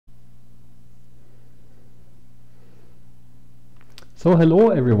So hello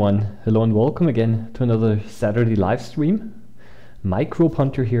everyone, hello and welcome again to another Saturday live stream.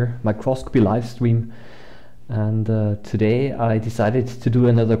 Microbehunter here, microscopy live stream. And today I decided to do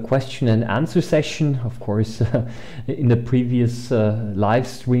another question and answer session. Of course, in the previous live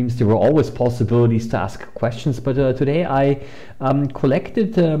streams there were always possibilities to ask questions, but today I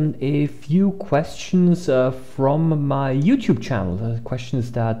collected a few questions from my YouTube channel,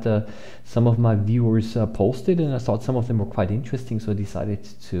 questions that some of my viewers posted, and I thought some of them were quite interesting, so I decided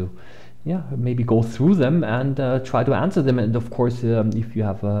to maybe go through them and try to answer them. And of course, if you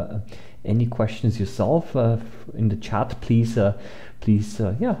have any questions yourself in the chat, please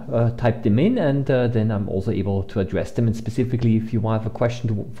type them in, and then I'm also able to address them. And specifically, if you want to have a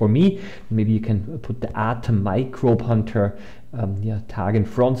question for me, maybe you can put the @Microbehunter tag in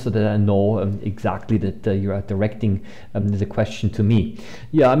front so that I know exactly that you are directing the question to me.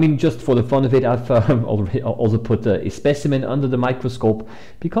 I mean, just for the fun of it, I've already also put a specimen under the microscope,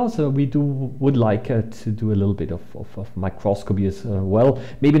 because we would like to do a little bit of microscopy as well.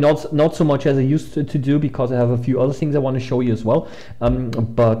 Maybe not so much as I used to do, because I have a few other things I want to show you as well.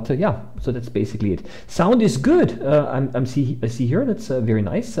 So that's basically it. Sound is good. I see here. That's very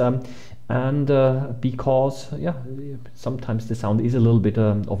nice. Because sometimes the sound is a little bit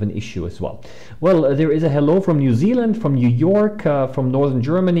of an issue as well. Well, there is a hello from New Zealand, from New York, from Northern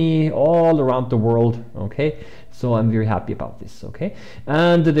Germany, all around the world. Okay, so I'm very happy about this. Okay,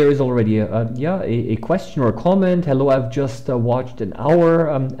 and there is already a question or a comment. Hello, I've just watched an hour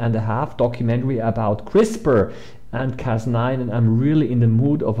and a half documentary about CRISPR and Cas9, and I'm really in the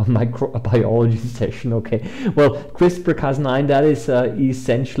mood of a microbiology session. Okay, well, CRISPR-Cas9, that is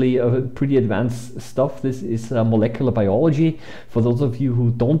essentially pretty advanced stuff. This is molecular biology. For those of you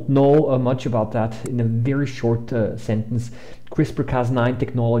who don't know much about that, in a very short sentence, CRISPR-Cas9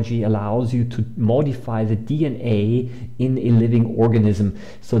 technology allows you to modify the DNA in a living organism.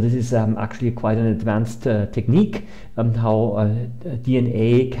 So this is actually quite an advanced technique, how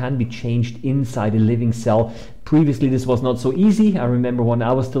DNA can be changed inside a living cell. Previously, this was not so easy. I remember when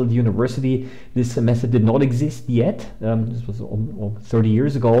I was still at the university, this method did not exist yet. This was 30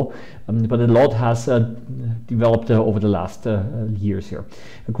 years ago, but a lot has developed over the last years here.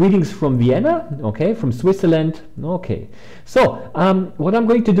 Greetings from Vienna, okay, from Switzerland, okay. So what I'm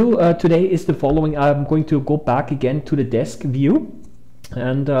going to do today is the following. I'm going to go back again to the desk view,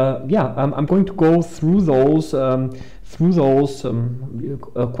 and I'm going to go through those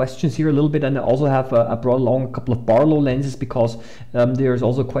questions here a little bit, and I also have I brought along a couple of Barlow lenses, because there's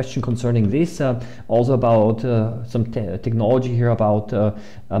also a question concerning this, also about some technology here about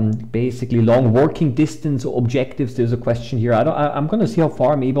basically long working distance objectives. There's a question here. I'm going to see how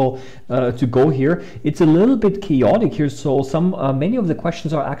far I'm able to go here. It's a little bit chaotic here, so many of the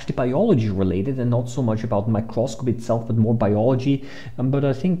questions are actually biology related and not so much about microscopy itself, but more biology. But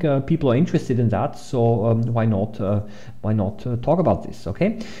I think people are interested in that, so why not talk about this?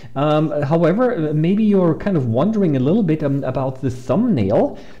 Okay. However, maybe you're kind of wondering a little bit about the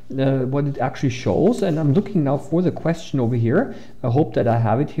thumbnail, what it actually shows, and I'm looking now for the question over here. I hope that I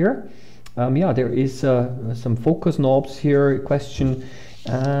have it here. There is some focus knobs here, question,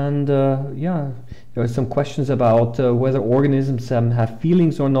 and there are some questions about whether organisms have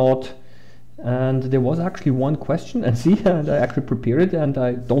feelings or not. And there was actually one question, and see, and I actually prepared it, and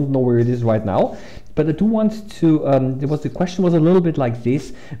I don't know where it is right now, but I do want to, the question was a little bit like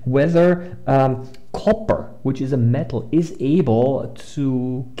this, whether copper, which is a metal, is able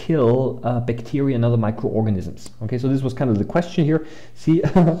to kill bacteria and other microorganisms. Okay, so this was kind of the question here. See,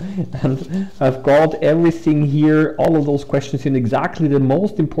 and I've got everything here, all of those questions in exactly the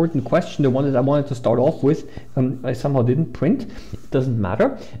most important question, the one that I wanted to start off with. I somehow didn't print. It doesn't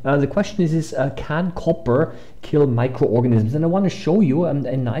matter. The question is can copper kill microorganisms? And I want to show you a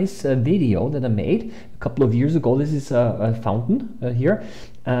nice video that I made a couple of years ago. This is a fountain here,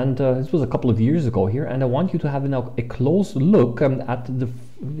 and this was a couple of years ago here, and I want you to have now a close look at the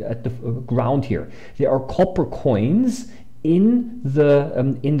ground here. There are copper coins in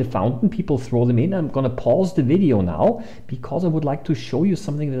the fountain. People throw them in. I'm going to pause the video now, because I would like to show you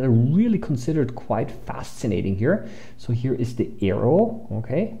something that I really considered quite fascinating here. So here is the arrow,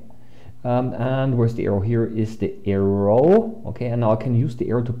 okay, and where's the arrow? Here is the arrow, okay, and now I can use the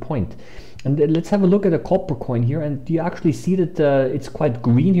arrow to point. And then let's have a look at a copper coin here, and you actually see that it's quite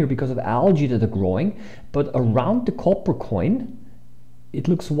green here because of algae that are growing, but around the copper coin it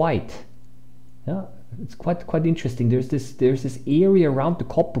looks white. Yeah, it's quite interesting. There's this area around the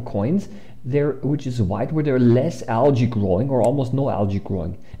copper coins there which is white, where there are less algae growing or almost no algae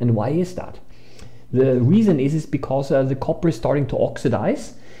growing. And why is that? The reason is because the copper is starting to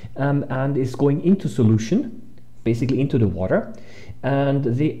oxidize and is going into solution. basically into the water. And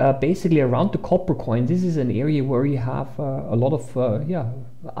they basically around the copper coin, this is an area where you have a lot of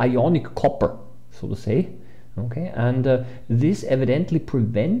ionic copper, so to say. Okay, and this evidently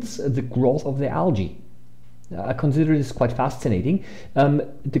prevents the growth of the algae. I consider this quite fascinating.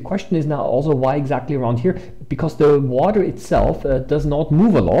 The question is now also why exactly around here? Because the water itself does not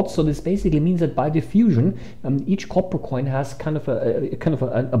move a lot, so this basically means that by diffusion, each copper coin has kind of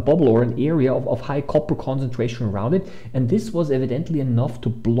a bubble or an area of high copper concentration around it, and this was evidently enough to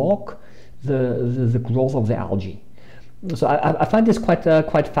block the growth of the algae. So I find this quite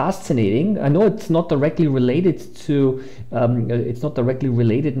fascinating. I know it's not directly related to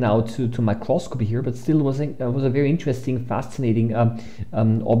now to microscopy here, but still was a very interesting, fascinating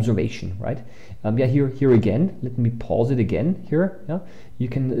observation, right? Yeah, here again. Let me pause it again. Here, yeah, you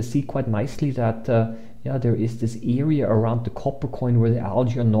can see quite nicely that yeah, there is this area around the copper coin where the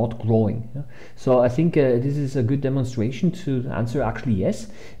algae are not growing. Yeah? So I think this is a good demonstration to answer actually yes.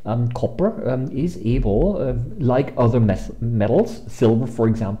 Copper is able, like other metals, silver for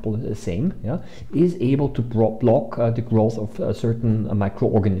example, the same, yeah, is able to block the growth of certain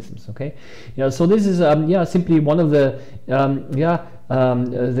microorganisms. Okay, yeah. So this is yeah, simply one of the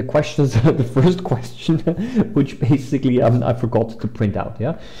the questions, the first question, which basically I forgot to print out.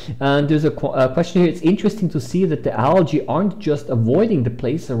 Yeah, and there's a question here. It's interesting to see that the algae aren't just avoiding the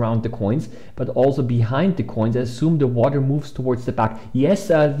place around the coins, but also behind the coins. I assume the water moves towards the back. Yes,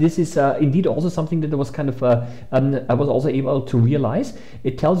 this is indeed also something that was kind of I was also able to realize.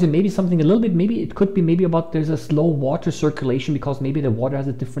 It tells you maybe something a little bit. Maybe it could be maybe about there's a slow water circulation because maybe the water has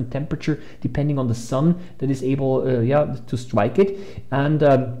a different temperature depending on the sun that is able yeah, to strike it. And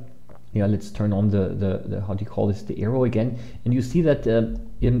yeah, let's turn on the how do you call this, the arrow again, and you see that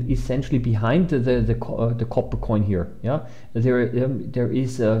essentially behind the copper coin here, yeah, there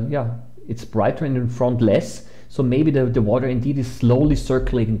is yeah, it's brighter and in front less, so maybe the water indeed is slowly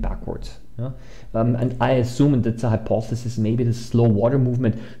circulating backwards. Yeah? And I assume, and that's a hypothesis, maybe the slow water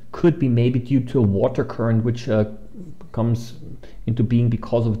movement could be maybe due to a water current which comes into being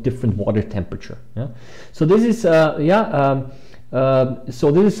because of different water temperature. Yeah? So this is yeah.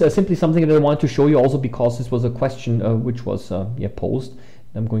 So this is simply something that I wanted to show you also because this was a question which was yeah, posed.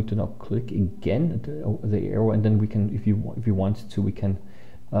 I'm going to now click again at the arrow, and then we can, if you want to, we can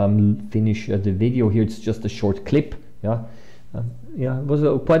finish the video here. It's just a short clip. Yeah, yeah, it was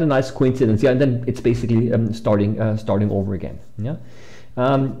quite a nice coincidence. Yeah, and then it's basically starting over again. Yeah,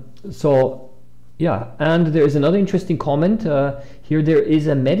 so. Yeah, and there is another interesting comment here. There is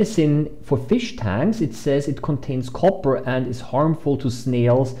a medicine for fish tanks. It says it contains copper and is harmful to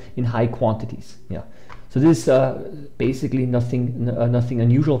snails in high quantities. Yeah, so this basically nothing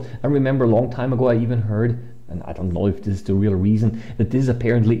unusual. I remember a long time ago I even heard, and I don't know if this is the real reason, that this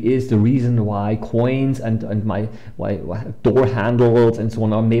apparently is the reason why coins and why door handles and so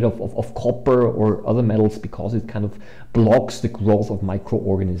on are made of copper or other metals, because it kind of blocks the growth of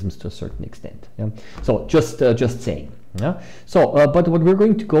microorganisms to a certain extent. Yeah? So just saying. Yeah. So but what we're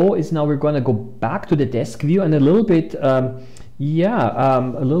going to go is now we're going to go back to the desk view and a little bit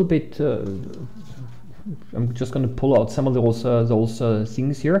I'm just going to pull out some of those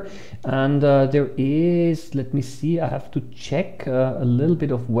things here, and there is, let me see, I have to check a little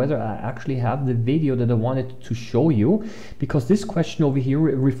bit of whether I actually have the video that I wanted to show you, because this question over here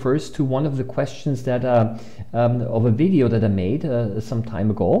refers to one of the questions that of a video that I made some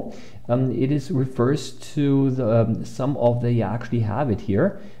time ago. It refers to the some of the, I actually have it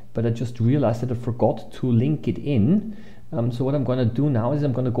here, but I just realized that I forgot to link it in. So what I'm going to do now is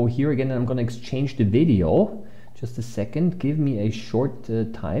I'm going to go here again and I'm going to exchange the video. Just a second, give me a short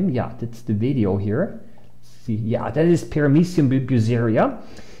time. Yeah, that's the video here. Let's see, yeah, that is Paramecium buzeria,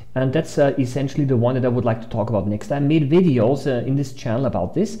 and that's essentially the one that I would like to talk about next. I made videos in this channel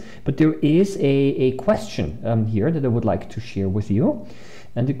about this, but there is a question here that I would like to share with you,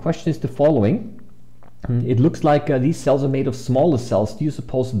 and the question is the following. It looks like these cells are made of smaller cells. Do you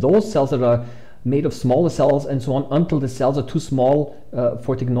suppose those cells that are made of smaller cells and so on until the cells are too small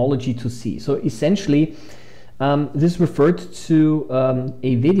for technology to see? So essentially this referred to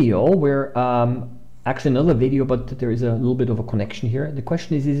a video where actually another video, but there is a little bit of a connection here. The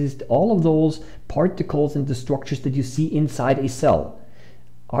question is all of those particles and the structures that you see inside a cell,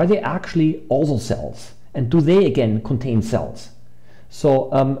 are they actually also cells, and do they again contain cells?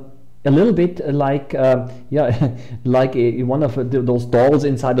 So a little bit like yeah, like one of those dolls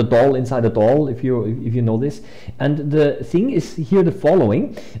inside a doll inside a doll, if you know this. And the thing is here the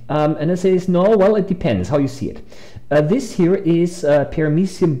following, and I say no, well, it depends how you see it. This here is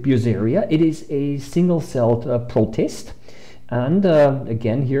Paramecium buzeria. It is a single-celled protist, And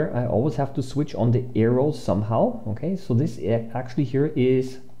again here I always have to switch on the arrows somehow. Okay, so this actually here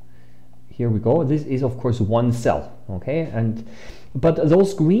is, here we go, this is of course one cell. Okay, and but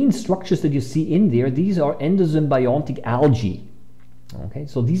those green structures that you see in there, these are endosymbiontic algae. Okay,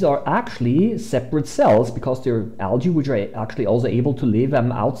 so these are actually separate cells because they're algae which are actually also able to live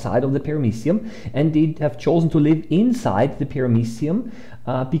outside of the paramecium, and they have chosen to live inside the paramecium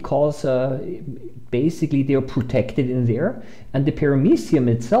because basically they are protected in there, and the paramecium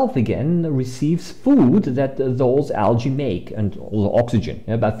itself again receives food that those algae make, and also oxygen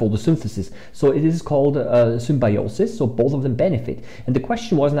by photosynthesis. So it is called symbiosis, so both of them benefit. And the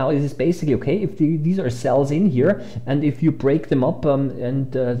question was now, is this basically okay if these are cells in here, and if you break them up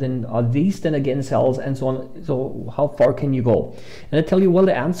then are these then again cells, and so on, so how far can you go? And I tell you, well,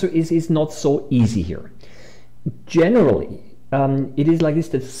 the answer is not so easy here. Generally it is like this,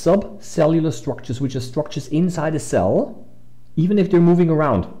 that subcellular structures, which are structures inside a cell, even if they're moving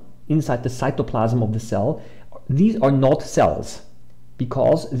around inside the cytoplasm of the cell, these are not cells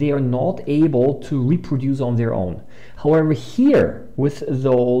because they are not able to reproduce on their own. However, here with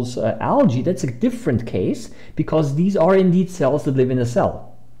those algae, that's a different case because these are indeed cells that live in a cell.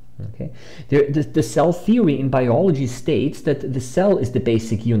 Okay, the cell theory in biology states that the cell is the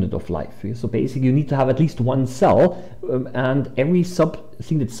basic unit of life. So basically you need to have at least one cell, and every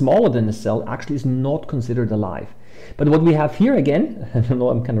thing that's smaller than a cell actually is not considered alive. But what we have here again, I don't know,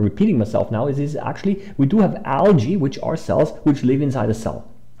 I'm kind of repeating myself now, is actually we do have algae which are cells which live inside a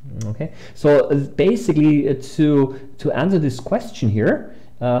cell. Okay, so basically to answer this question here,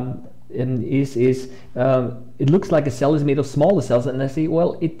 it looks like a cell is made of smaller cells, and I say,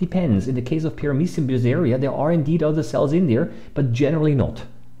 well, it depends. In the case of Paramecium buesaria, there are indeed other cells in there, but generally not.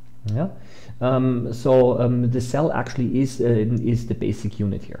 Yeah. The cell actually is the basic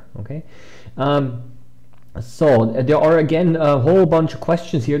unit here. Okay. So there are again a whole bunch of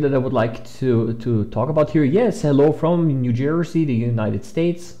questions here that I would like to talk about here. Yes, hello from New Jersey, the United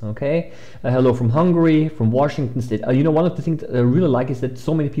States. Okay, hello from Hungary, from Washington State. You know, one of the things that I really like is that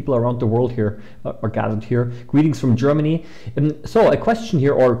so many people around the world here are gathered here. Greetings from Germany. So a question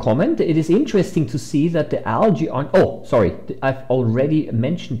here or a comment. It is interesting to see that the algae are. Oh, sorry, I've already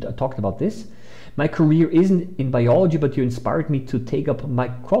talked about this. My career isn't in biology, but you inspired me to take up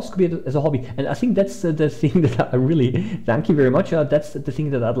microscopy as a hobby. And I think that's the thing that I really, thank you very much. That's the thing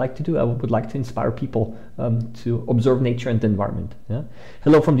that I'd like to do. I would like to inspire people to observe nature and the environment. Yeah?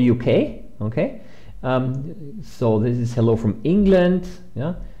 Hello from the UK. Okay. So this is hello from England.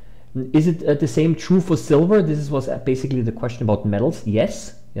 Yeah. Is it the same true for silver? This was basically the question about metals.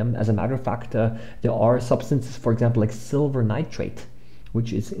 Yes. As a matter of fact, there are substances, for example, like silver nitrate,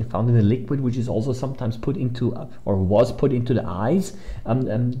 which is found in a liquid, which is also sometimes put into, or was put into the eyes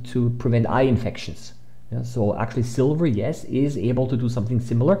to prevent eye infections. Yeah, so actually silver, yes, is able to do something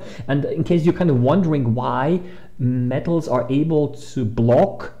similar. And in case you're kind of wondering why metals are able to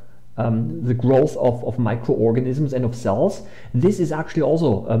block the growth of microorganisms and of cells, this is actually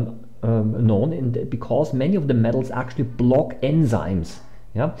also known because many of the metals actually block enzymes.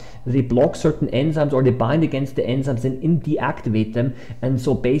 Yeah, they block certain enzymes, or they bind against the enzymes and deactivate them, and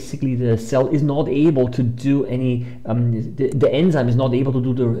so basically the cell is not able to do any the enzyme is not able to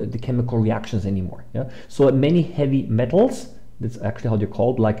do the chemical reactions anymore. Yeah, so many heavy metals, that's actually how they're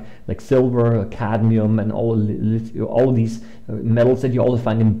called, like silver, cadmium, and all these metals that you also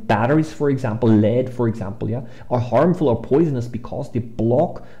find in batteries, for example, lead, for example, yeah, are harmful or poisonous because they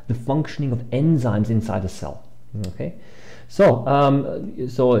block the functioning of enzymes inside a cell. Okay. So,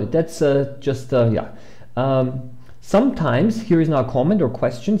 so that's just yeah. Sometimes, here is now a comment or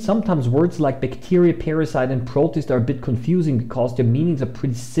question, sometimes words like bacteria, parasite, and protist are a bit confusing because their meanings are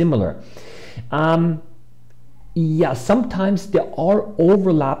pretty similar. Yeah, sometimes there are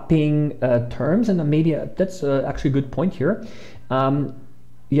overlapping terms, and maybe that's actually a good point here.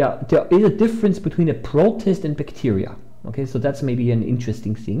 Yeah, there is a difference between a protist and bacteria. Okay, so that's maybe an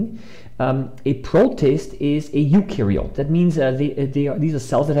interesting thing. A protist is a eukaryote. That means these are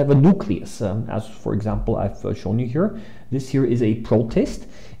cells that have a nucleus. As for example, I've shown you here. This here is a protist,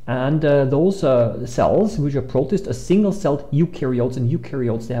 and those cells, which are protists, are single-celled eukaryotes. And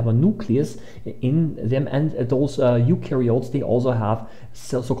eukaryotes, they have a nucleus in them, and those eukaryotes, they also have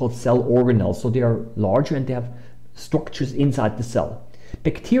so-called cell organelles. So they are larger and they have structures inside the cell.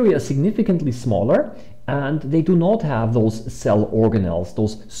 Bacteria are significantly smaller, and they do not have those cell organelles,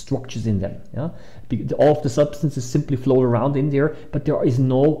 those structures in them. Yeah? All of the substances simply float around in there, but there is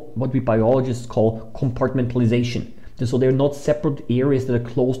no, what we biologists call compartmentalization. So they're not separate areas that are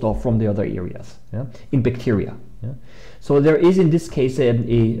closed off from the other areas, yeah? In bacteria. Yeah? So there is in this case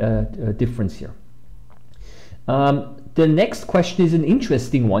a difference here. The next question is an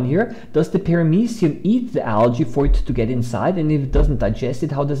interesting one here. Does the paramecium eat the algae for it to get inside? And if it doesn't digest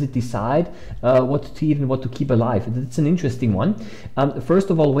it, how does it decide what to eat and what to keep alive? It's an interesting one. First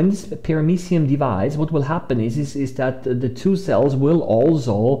of all, when this paramecium divides, what will happen is that the two cells will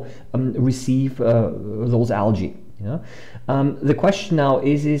also receive those algae. Yeah. The question now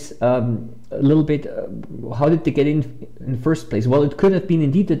is a little bit, how did they get in the first place? Well, it could have been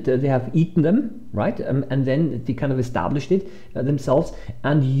indeed that they have eaten them, right? And then they kind of established it themselves.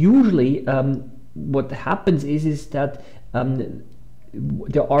 And usually what happens is that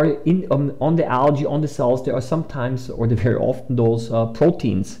there are on the algae, on the cells, there are sometimes, or very often, those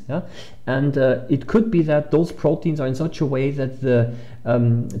proteins. Yeah? And it could be that those proteins are in such a way that the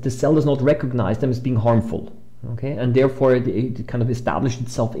cell does not recognize them as being harmful. Okay, and therefore it kind of established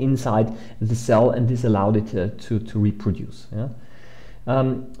itself inside the cell, and this allowed it to reproduce. Yeah?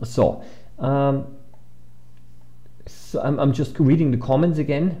 So I'm just reading the comments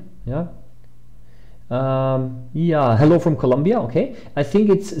again. Yeah. Yeah, hello from Colombia. Okay, I think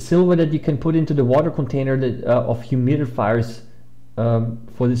it's silver that you can put into the water container that, of humidifiers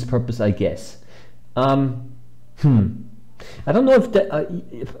for this purpose, I guess. I don't know if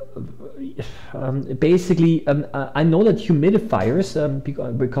basically I know that humidifiers,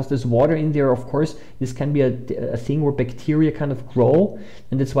 because there's water in there, of course, this can be a thing where bacteria kind of grow,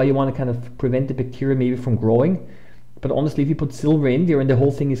 and that's why you want to kind of prevent the bacteria maybe from growing. But honestly, if you put silver in there and the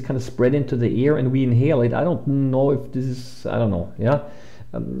whole thing is kind of spread into the air and we inhale it, I don't know if this is, I don't know, yeah.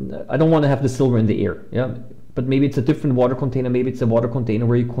 I don't want to have the silver in the air, yeah. But maybe it's a different water container. Maybe it's a water container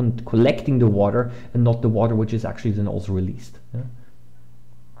where you're collecting the water and not the water which is actually then also released. Yeah.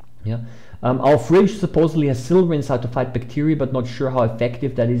 Yeah. Our fridge supposedly has silver inside to fight bacteria, but not sure how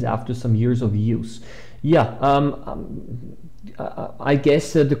effective that is after some years of use. Yeah. I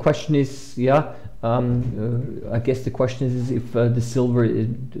guess the question is, yeah. I guess the question is if the silver,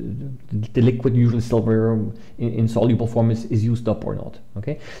 the liquid, usually silver in soluble form, is used up or not.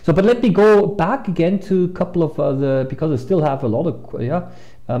 Okay. So, but let me go back again to a couple of because I still have a lot of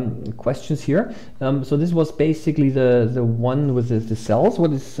questions here. So this was basically the one with the cells.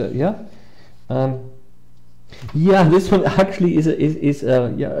 What is yeah, this one actually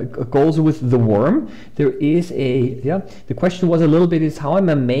goes with the worm. There is the question was a little bit is how am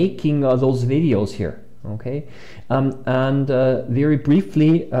I making those videos here? Okay, and very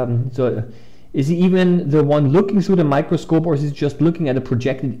briefly, so is he even the one looking through the microscope, or is he just looking at a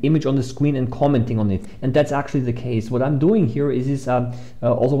projected image on the screen and commenting on it? And that's actually the case. What I'm doing here is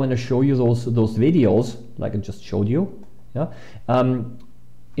also when I show you those videos, like I just showed you, yeah.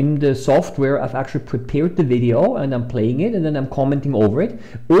 In the software, I've actually prepared the video and I'm playing it and then I'm commenting over it,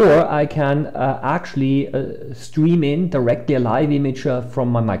 or I can actually stream in directly a live image from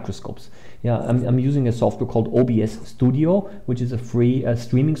my microscopes. Yeah, I'm using a software called OBS Studio, which is a free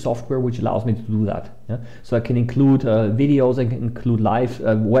streaming software which allows me to do that. Yeah? So I can include videos, I can include live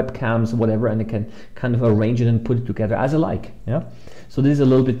webcams, whatever, and I can kind of arrange it and put it together as I like. Yeah. So this is a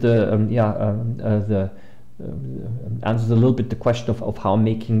little bit the answers a little bit the question of how I'm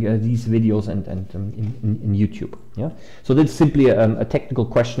making these videos and in YouTube. Yeah, so that's simply a technical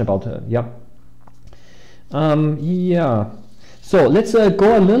question about yeah. So let's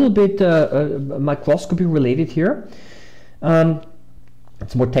go a little bit microscopy related here.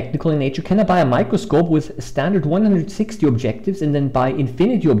 It's more technical in nature. Can I buy a microscope with standard 160 objectives and then buy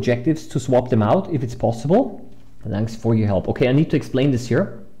infinity objectives to swap them out if it's possible? Thanks for your help. Okay, I need to explain this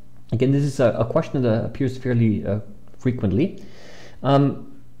here. Again, this is a question that appears fairly frequently.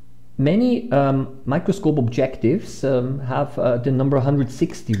 Many microscope objectives have the number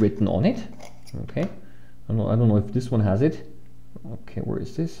 160 written on it. Okay, I don't know if this one has it. Okay, where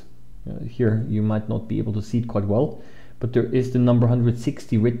is this? Here you might not be able to see it quite well, but there is the number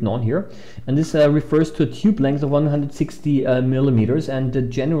 160 written on here, and this refers to a tube length of 160 millimeters.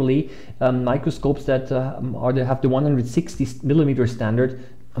 And generally, microscopes that have the 160 millimeter standard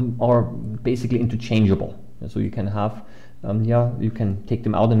are basically interchangeable. So you can have, you can take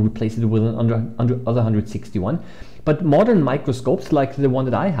them out and replace it with an other 161. But modern microscopes, like the one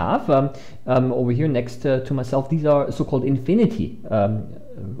that I have over here next to myself, these are so-called infinity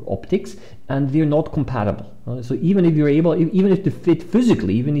optics, and they're not compatible. So even if you're able, even if they fit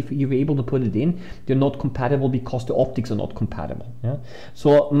physically, even if you're able to put it in, they're not compatible because the optics are not compatible. Yeah?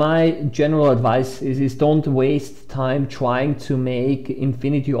 So my general advice is don't waste time trying to make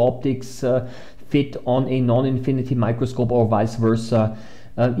infinity optics fit on a non-infinity microscope or vice versa.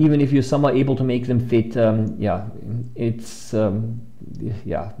 Even if you're somehow able to make them fit, it's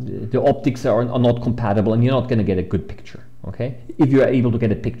the optics are not compatible, and you're not going to get a good picture. Okay, if you're able to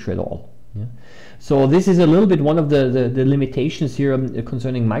get a picture at all. Yeah. So this is a little bit one of the limitations here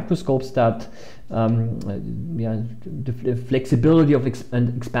concerning microscopes, that yeah, the flexibility of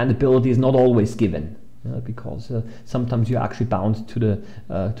and expandability is not always given. Because sometimes you're actually bound to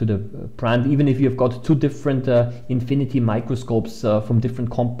the brand. Even if you've got two different infinity microscopes from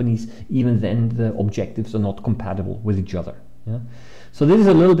different companies, even then the objectives are not compatible with each other. Yeah? So this is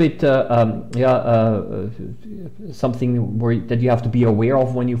a little bit something that you have to be aware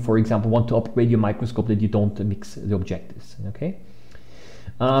of when you, for example, want to upgrade your microscope, that you don't mix the objectives. Okay.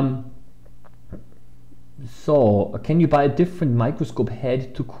 So can you buy a different microscope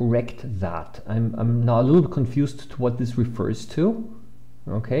head to correct that? I'm now a little bit confused to what this refers to.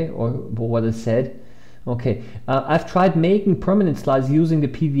 Okay, or what I said. Okay, I've tried making permanent slides using the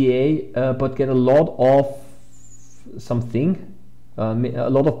PVA, but get a lot of something, a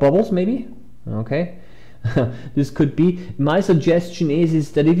lot of bubbles maybe. Okay. This could be. My suggestion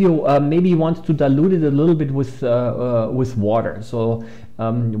is that if you maybe you want to dilute it a little bit with water. So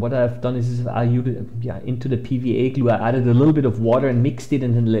what I've done is I used into the PVA glue, I added a little bit of water and mixed it,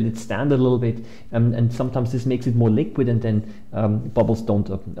 and then let it stand a little bit, and sometimes this makes it more liquid, and then bubbles don't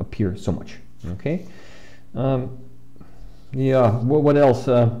appear so much. Okay. Yeah. What else?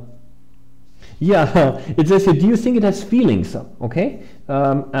 Yeah. It says here, do you think it has feelings? Okay.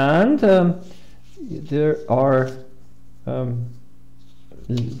 There are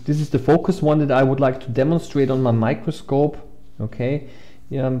this is the focus one that I would like to demonstrate on my microscope. Okay,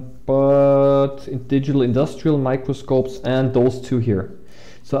 yeah, but in digital industrial microscopes, and those two here.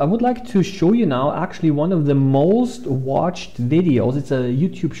 So I would like to show you now actually one of the most watched videos. It's a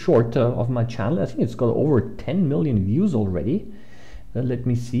YouTube short of my channel. I think it's got over 10 million views already. Let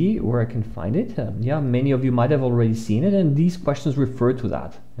me see where I can find it. Yeah, many of you might have already seen it, and these questions refer to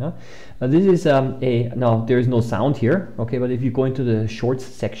that. Yeah, this is now there is no sound here. Okay, but if you go into the shorts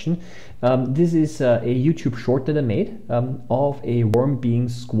section, this is a YouTube short that I made of a worm being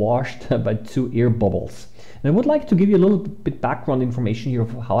squashed by two air bubbles. And I would like to give you a little bit background information here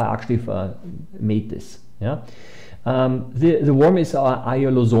of how I actually made this. Yeah. The worm is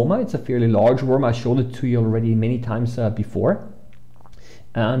Iolosoma. It's a fairly large worm. I showed it to you already many times before.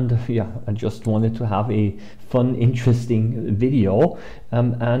 And yeah, I just wanted to have a fun, interesting video.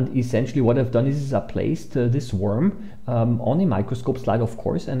 And essentially what I've done is I placed this worm on a microscope slide, of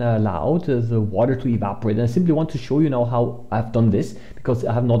course, and I allowed the water to evaporate. And I simply want to show you now how I've done this, because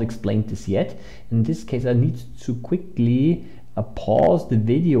I have not explained this yet. In this case, I need to quickly pause the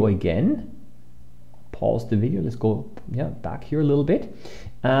video again. Pause the video. Let's go back here a little bit.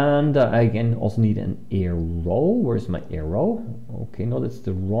 And I again also need an arrow. Where's my arrow? Okay, no, that's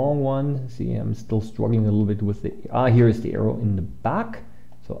the wrong one. See, I'm still struggling a little bit with the here is the arrow in the back,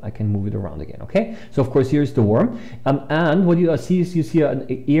 so I can move it around again. Okay, so of course here's the worm, and what you see is you see an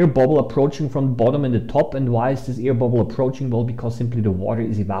air bubble approaching from the bottom and the top. And why is this air bubble approaching? Well, because simply the water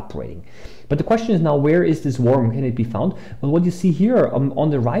is evaporating. But the question is now, where is this worm? Can it be found? Well, what you see here on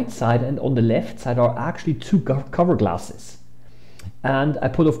the right side and on the left side are actually two cover glasses. And I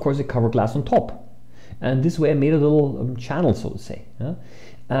put, of course, a cover glass on top. And this way I made a little channel, so to say. Yeah?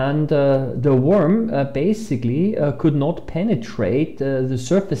 And the worm basically could not penetrate the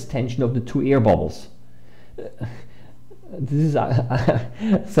surface tension of the two air bubbles. This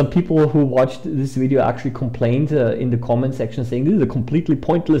is some people who watched this video actually complained in the comment section, saying this is a completely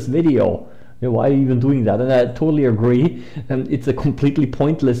pointless video. Why are you even doing that? And I totally agree. It's a completely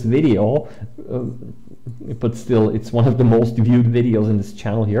pointless video. But still, it's one of the most viewed videos in this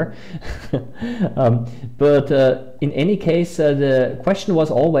channel here. But in any case, the question was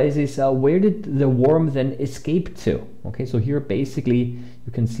always is where did the worm then escape to? Okay, so here basically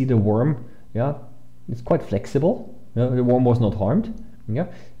you can see the worm. Yeah, it's quite flexible. The worm was not harmed. Yeah,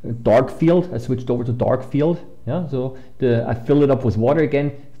 dark field. I switched over to dark field. Yeah, so I filled it up with water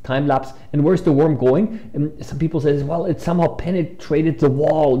again. Time lapse. And where's the worm going? And some people say, well, it somehow penetrated the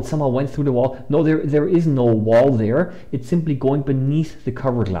wall, it somehow went through the wall. No, there is no wall there. It's simply going beneath the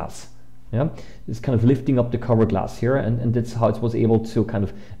cover glass. Yeah, it's kind of lifting up the cover glass here, and that's how it was able to kind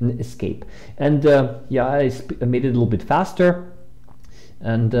of escape. And yeah, I made it a little bit faster.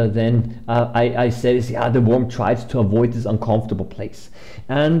 And then I said, yeah, the worm tried to avoid this uncomfortable place.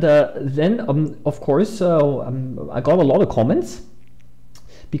 And then, of course, I got a lot of comments,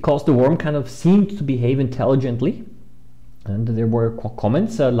 because the worm kind of seemed to behave intelligently. And there were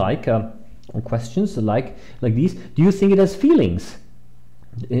comments or questions like these. Do you think it has feelings?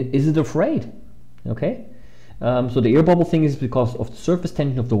 Is it afraid? Okay. So the air bubble thing is because of the surface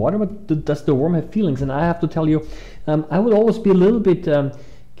tension of the water, but does the worm have feelings? And I have to tell you, I would always be a little bit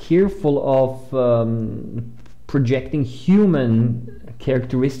careful of projecting human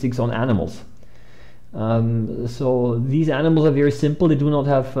characteristics on animals. So these animals are very simple. They do not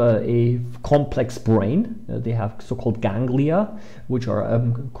have a complex brain. They have so-called ganglia, which are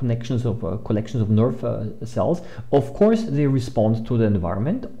collections of nerve cells. Of course, they respond to the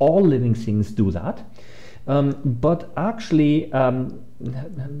environment. All living things do that. But actually,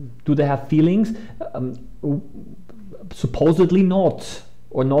 do they have feelings? Supposedly not.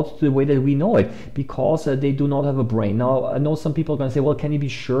 Or not the way that we know it, because they do not have a brain. Now, I know some people are going to say, well, can you be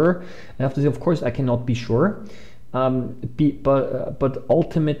sure? I have to say, of course, I cannot be sure. But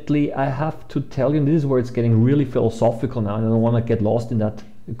ultimately, I have to tell you, and this is where it's getting really philosophical now, and I don't want to get lost in that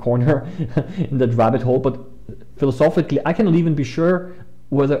corner, in that rabbit hole, but philosophically, I cannot even be sure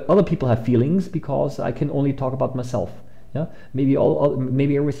whether other people have feelings, because I can only talk about myself. Yeah, maybe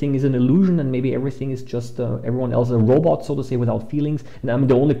everything is an illusion, and maybe everything is just everyone else is a robot, so to say, without feelings, and I'm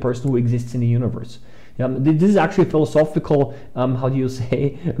the only person who exists in the universe. This is actually a philosophical, how do you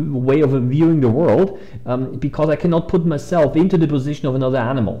say, way of viewing the world, because I cannot put myself into the position of another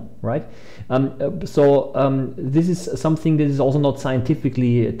animal, right? This is something that is also not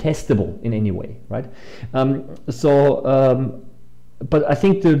scientifically testable in any way, right? But I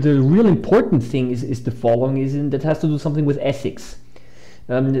think the real important thing is the following, that has to do something with ethics.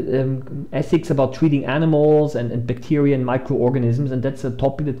 Ethics about treating animals and bacteria and microorganisms, and that's a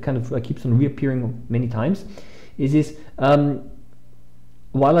topic that kind of keeps on reappearing many times,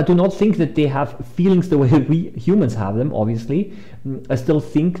 while I do not think that they have feelings the way we humans have them, obviously, I still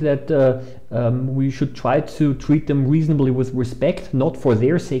think that we should try to treat them reasonably with respect, not for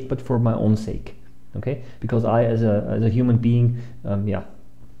their sake, but for my own sake. Okay, because I, as a human being, want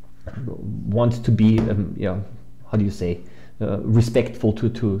to be, how do you say, respectful to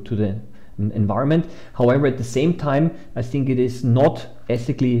the environment. However, at the same time, I think it is not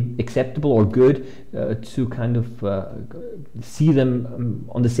ethically acceptable or good to kind of see them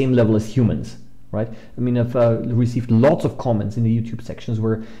on the same level as humans. Right? I mean, I've received lots of comments in the YouTube sections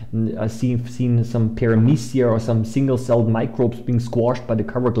where I've seen some paramecia or some single-celled microbes being squashed by the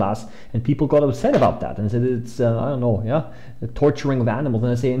cover glass, and people got upset about that and said it's, I don't know, torturing of animals.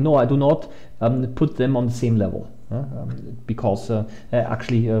 And I say, no, I do not put them on the same level, because I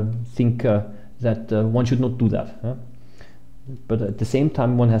actually think that one should not do that. But at the same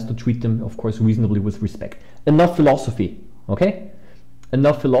time, one has to treat them, of course, reasonably with respect. Enough philosophy, okay?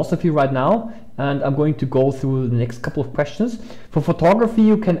 Enough philosophy right now, and I'm going to go through the next couple of questions. For photography,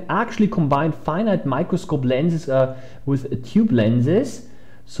 you can actually combine finite microscope lenses with tube lenses,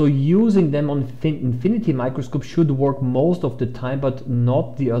 so using them on infinity microscope should work most of the time, but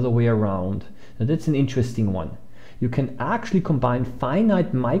not the other way around. Now that's an interesting one. You can actually combine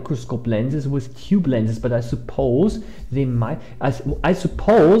finite microscope lenses with tube lenses, but I suppose they might. I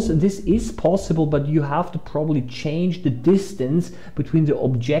suppose this is possible, but you have to probably change the distance between the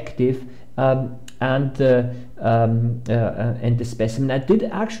objective and the specimen. I did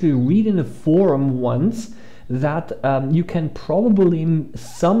actually read in a forum once that you can probably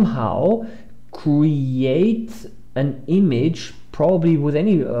somehow create an image, probably with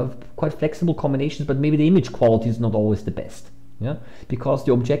any quite flexible combinations, but maybe the image quality is not always the best, because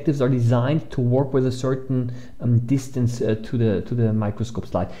the objectives are designed to work with a certain distance to the microscope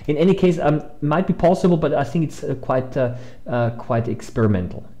slide. In any case, might be possible, but I think it's quite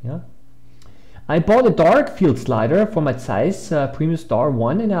experimental. I bought a dark field slider for my Zeiss Premium Star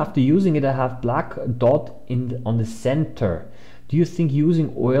 1, and after using it I have black dot on the center. Do you think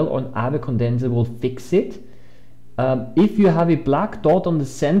using oil on Abe condenser will fix it? If you have a black dot on the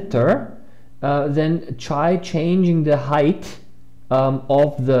center, then try changing the height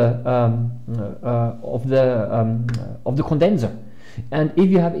of the condenser. And if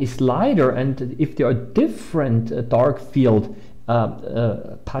you have a slider, and if there are different dark field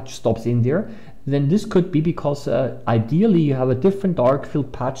patch stops in there, then this could be because ideally you have a different dark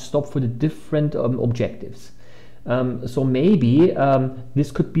field patch stop for the different objectives. So maybe this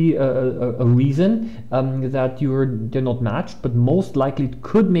could be a reason that they're not matched, but most likely it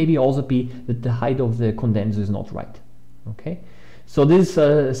could maybe also be that the height of the condenser is not right. Okay, so this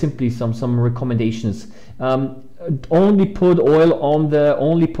is simply some recommendations. Only put oil on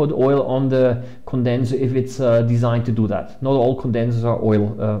the condenser if it's designed to do that. Not all condensers are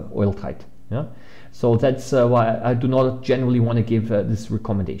oil tight. Yeah, so that's why I do not generally want to give these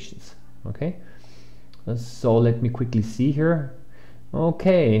recommendations. Okay. So let me quickly see here.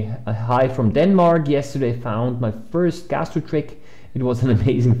 Okay, hi from Denmark. Yesterday I found my first gastric. It was an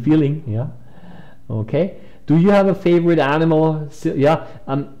amazing feeling. Yeah. Okay. Do you have a favorite animal? Yeah.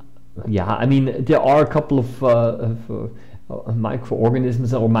 Yeah. I mean, there are a couple of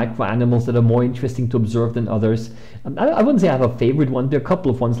microorganisms or microanimals that are more interesting to observe than others. I wouldn't say I have a favorite one. There are a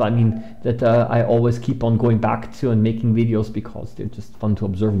couple of ones, I mean, that I always keep on going back to and making videos because they're just fun to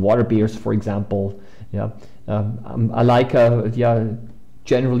observe. Water bears, for example. Yeah, I like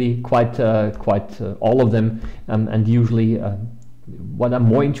generally quite all of them, and usually what I'm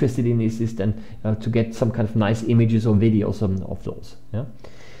more interested in is then to get some kind of nice images or videos of those. Yeah,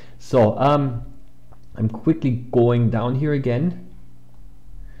 so I'm quickly going down here again.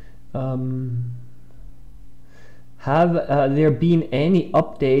 Have there been any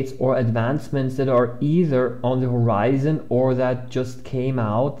updates or advancements that are either on the horizon or that just came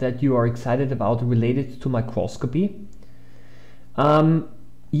out that you are excited about related to microscopy?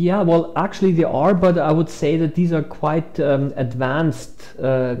 Yeah, well, actually there are, but I would say that these are quite advanced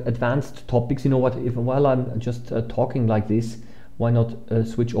topics. You know what? While I'm just talking like this, why not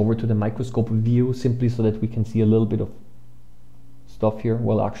switch over to the microscope view simply so that we can see a little bit of stuff here?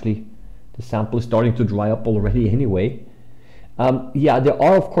 Well, actually, the sample is starting to dry up already anyway. Yeah, there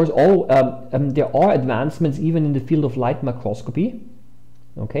are of course there are advancements even in the field of light microscopy.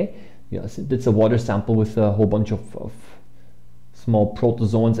 Okay, yes, it's a water sample with a whole bunch of small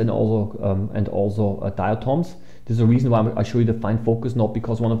protozoans and also diatoms. There's a reason why I show you the fine focus, not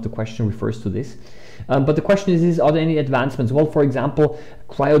because one of the questions refers to this. But the question is, are there any advancements? Well, for example,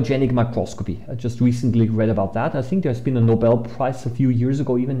 cryogenic microscopy. I just recently read about that. I think there's been a Nobel Prize a few years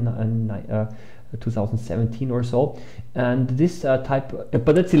ago, even in 2017 or so. And this but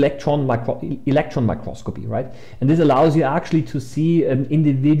that's electron microscopy, right? And this allows you actually to see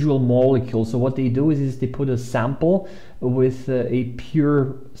individual molecules. So what they do is they put a sample with a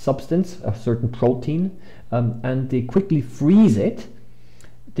pure substance, a certain protein, and they quickly freeze it.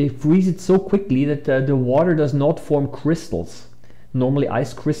 They freeze it so quickly that the water does not form crystals. Normally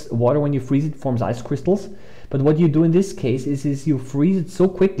water, when you freeze it, forms ice crystals. But what you do in this case is you freeze it so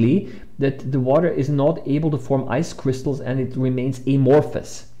quickly that the water is not able to form ice crystals and it remains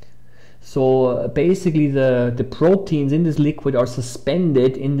amorphous. So basically the proteins in this liquid are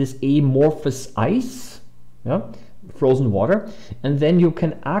suspended in this amorphous ice, yeah, frozen water, and then you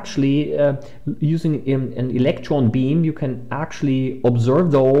can actually using an electron beam you can actually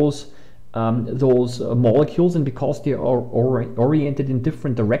observe those molecules, and because they are oriented in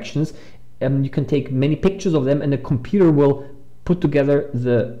different directions, you can take many pictures of them and the computer will put together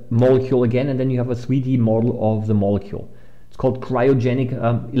the molecule again, and then you have a 3D model of the molecule. It's called cryogenic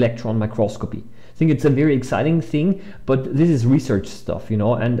electron microscopy. I think it's a very exciting thing, but this is research stuff, you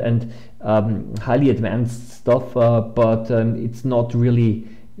know, and highly advanced stuff, but it's not really,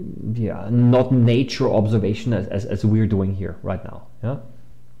 yeah, not nature observation as we're doing here right now. Yeah.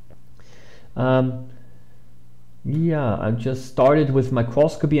 Yeah, I just started with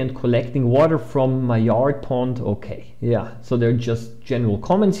microscopy and collecting water from my yard pond. Okay, yeah, so they're just general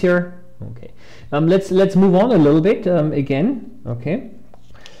comments here. Okay, let's move on a little bit again. Okay.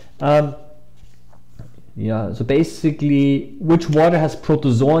 Yeah, so basically, which water has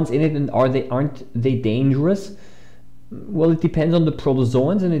protozoans in it, and aren't they dangerous? Well, it depends on the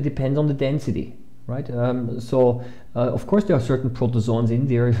protozoans and it depends on the density, right? Of course there are certain protozoans in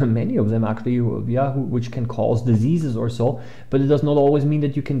there, many of them actually, yeah, which can cause diseases or so, but it does not always mean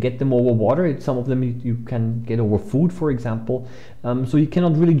that you can get them over water. Some of them you can get over food, for example. So you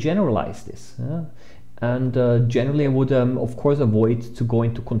cannot really generalize this. Yeah? And generally I would of course avoid to go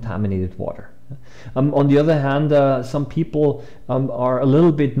into contaminated water. On the other hand, some people are a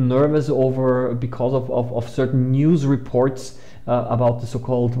little bit nervous because of certain news reports about the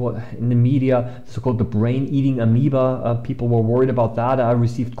so-called, in the media, so-called the brain-eating amoeba. People were worried about that. I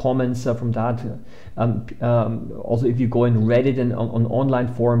received comments from that. Also, if you go in Reddit and on online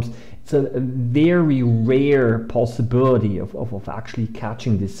forums, it's a very rare possibility of actually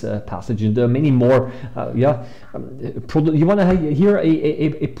catching this pathogen. There are many more. You want to hear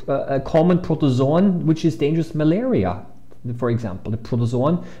a common protozoan which is dangerous? Malaria, for example. The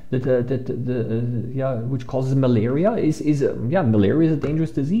protozoan which causes malaria malaria is a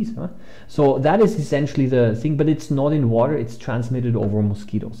dangerous disease. Huh? So that is essentially the thing, but it's not in water, it's transmitted over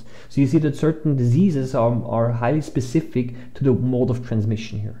mosquitoes. So you see that certain diseases are highly specific to the mode of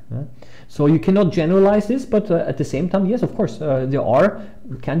transmission here. Huh? So you cannot generalize this, but at the same time, yes, of course, there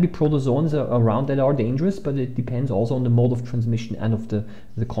can be protozoans around that are dangerous, but it depends also on the mode of transmission and of the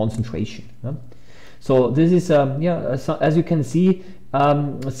concentration. Huh? So this is, so as you can see,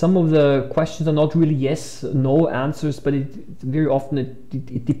 some of the questions are not really yes, no answers, but very often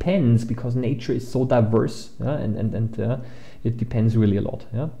it depends, because nature is so diverse, and it depends really a lot.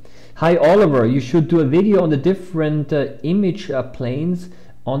 Yeah? Hi Oliver, you should do a video on the different image planes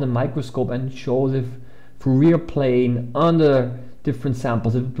on the microscope and show the Fourier plane under different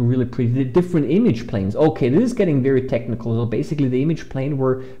samples. It would be really pretty. Different image planes. Okay, this is getting very technical. So basically the image plane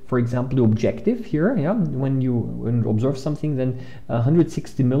where, for example, the objective here, yeah, when you observe something, then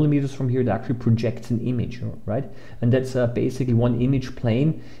 160 millimeters from here, it actually projects an image, right? And that's basically one image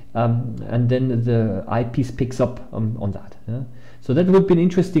plane, and then the eyepiece picks up on that. Yeah? So that would be an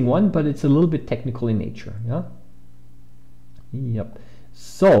interesting one, but it's a little bit technical in nature. Yeah. Yep.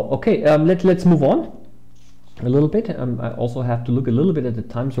 So okay, let's move on a little bit. I also have to look a little bit at the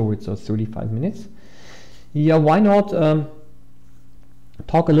time, so it's 35 minutes. Yeah, why not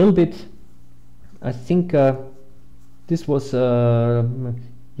talk a little bit? I think this was yeah,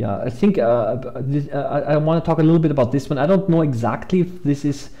 I think I want to talk a little bit about this one. I don't know exactly if this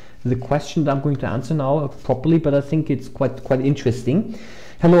is the question that I'm going to answer now properly, but I think it's quite interesting.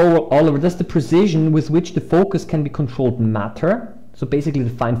 Hello Oliver, does the precision with which the focus can be controlled matter? So basically the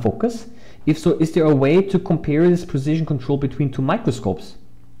fine focus. If so, is there a way to compare this precision control between two microscopes?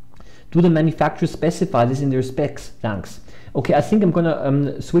 Do the manufacturers specify this in their specs? Thanks. Okay, I think I'm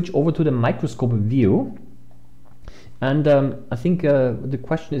gonna switch over to the microscope view. And I think the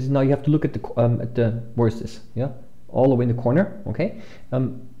question is, now you have to look at the where is this? Yeah, all the way in the corner. Okay,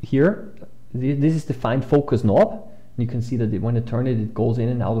 here, this is the fine focus knob. You can see that when I turn it, it goes in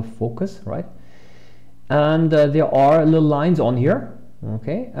and out of focus, right? And there are little lines on here.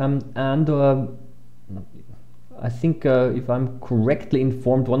 Okay, I think if I'm correctly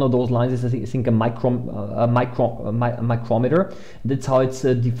informed, one of those lines is I think a micrometer. That's how it's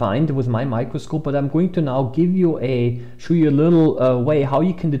defined with my microscope. But I'm going to now show you a little way how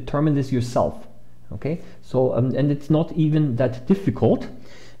you can determine this yourself. Okay, so and it's not even that difficult.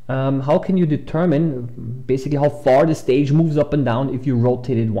 How can you determine basically how far the stage moves up and down if you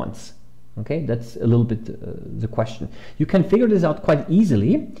rotate it once? Okay, that's a little bit the question. You can figure this out quite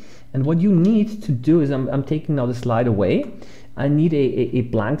easily, and what you need to do is, I'm taking now the slide away. I need a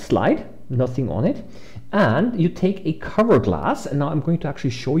blank slide, nothing on it, and you take a cover glass, and now I'm going to actually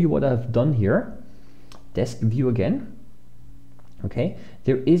show you what I've done here. Desk view again. Okay,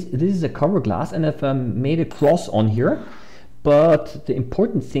 this is a cover glass, and I've made a cross on here. But the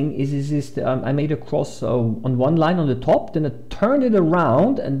important thing is I made a cross on one line on the top, then I turned it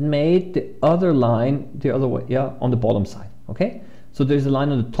around and made the other line the other way, yeah, on the bottom side. Okay, so there's a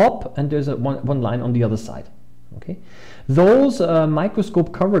line on the top and there's one line on the other side. Okay, those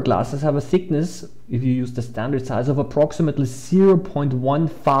microscope cover glasses have a thickness, if you use the standard size, of approximately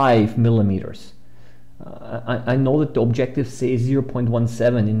 0.15 millimeters. I know that the objectives say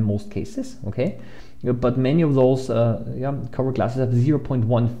 0.17 in most cases. Okay. But many of those cover glasses have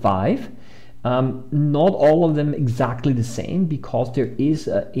 0.15. Not all of them exactly the same, because there is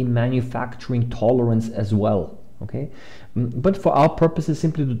a manufacturing tolerance as well. Okay, but for our purposes,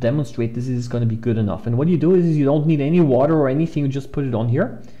 simply to demonstrate this is going to be good enough. And what you do is you don't need any water or anything, you just put it on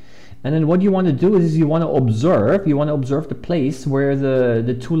here. And then what you want to do is you want to observe the place where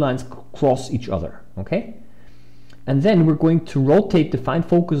the two lines cross each other. Okay, and then we're going to rotate the fine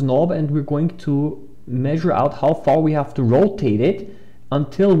focus knob, and we're going to measure out how far we have to rotate it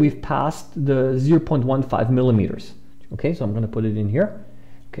until we've passed the 0.15 millimeters. Okay, so I'm going to put it in here.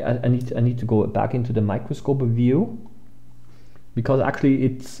 Okay, I need to go back into the microscope view, because actually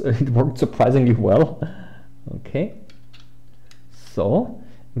it worked surprisingly well. Okay, so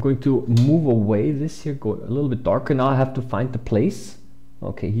I'm going to move away this here, go a little bit darker. Now I have to find the place.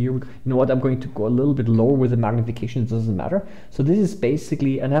 Okay, here, you know what, I'm going to go a little bit lower with the magnification, it doesn't matter. So this is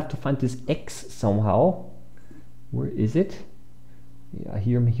basically, and I have to find this X somehow. Where is it? Yeah,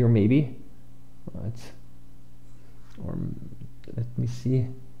 here maybe. Right. Or let me see.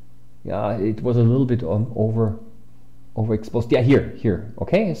 Yeah, it was a little bit overexposed. Yeah, here.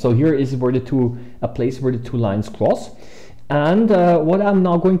 Okay, so here is where a place where the two lines cross. And what I'm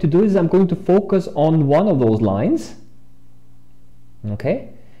now going to do is I'm going to focus on one of those lines. Okay,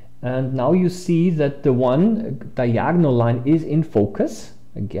 and now you see that the one diagonal line is in focus.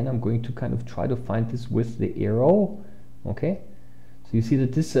 Again, I'm going to kind of try to find this with the arrow. Okay, so you see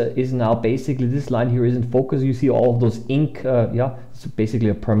that this is now basically, this line here is in focus. You see all of those ink, yeah, it's basically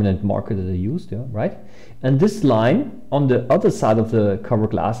a permanent marker that I used, yeah, right? And this line on the other side of the cover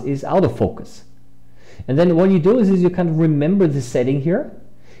glass is out of focus. And then what you do is you kind of remember the setting here,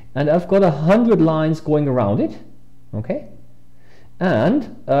 and I've got 100 lines going around it. Okay,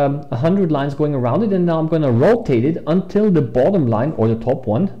 and 100 lines going around it, and now I'm going to rotate it until the bottom line, or the top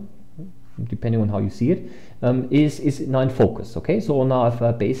one, depending on how you see it, is now in focus. Okay, so now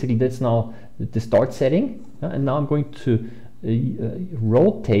I've basically, that's now the start setting, and now I'm going to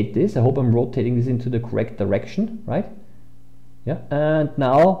rotate this. I hope I'm rotating this into the correct direction, right? Yeah, and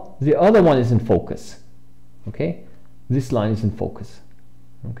now the other one is in focus. Okay, this line is in focus.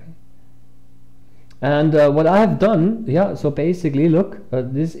 Okay, and what I have done, yeah, so basically look,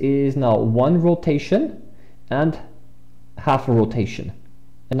 this is now one rotation and half a rotation,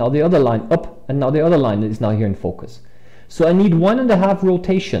 and now the other line up, and now the other line is now here in focus. So I need 1.5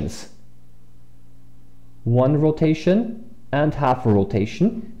 rotations, one rotation and half a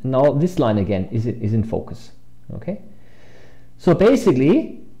rotation, and now this line again is in focus. Okay, so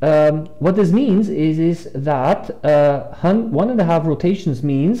basically what this means is that 1.5 rotations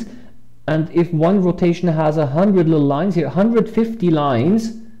means, and if one rotation has 100 little lines here, 150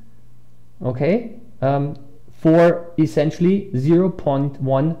 lines, okay, for essentially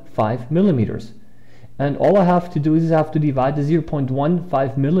 0.15 millimeters. And all I have to do is I have to divide the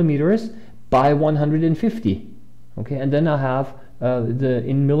 0.15 millimeters by 150. Okay, and then I have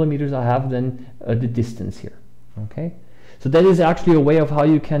in millimeters I have then the distance here. Okay, so that is actually a way of how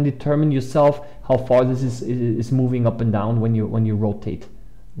you can determine yourself how far this is moving up and down when you rotate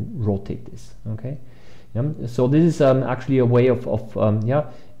this. Okay, yeah. So this is actually a way of yeah,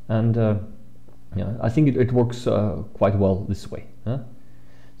 and yeah, I think it works quite well this way. Huh?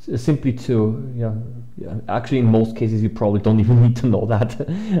 Simply to yeah, actually in most cases you probably don't even need to know that.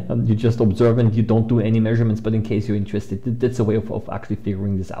 You just observe and you don't do any measurements, but in case you're interested, that's a way of actually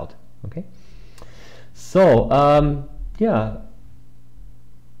figuring this out. Okay, so yeah,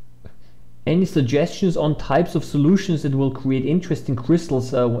 any suggestions on types of solutions that will create interesting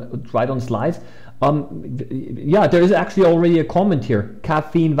crystals right on slides? Yeah, there is actually already a comment here.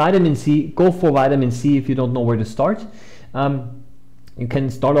 Caffeine, vitamin C, go for vitamin C if you don't know where to start. You can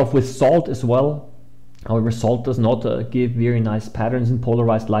start off with salt as well. However, salt does not give very nice patterns in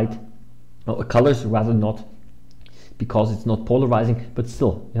polarized light, colors rather, not because it's not polarizing, but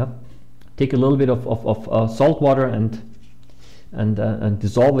still, yeah. Take a little bit of salt water and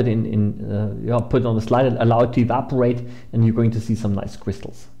dissolve it in yeah, put it on the slide and allow it to evaporate, and you're going to see some nice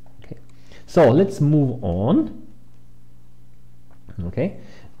crystals. Okay, so let's move on. Okay,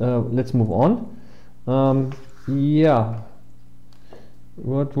 let's move on. Yeah.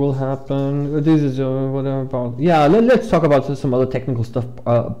 What will happen? This is what about? Yeah, let's talk about some other technical stuff.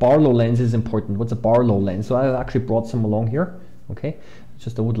 Barlow lens is important. What's a Barlow lens? So I actually brought some along here. Okay,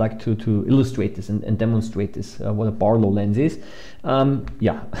 just I would like to illustrate this and demonstrate this, what a Barlow lens is.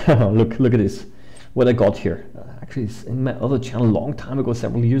 Yeah, look at this. What I got here. Actually, it's in my other channel a long time ago,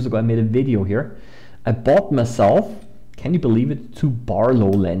 several years ago. I made a video here. I bought myself, can you believe it, 2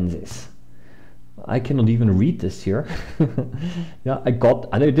 Barlow lenses. I cannot even read this here. Yeah,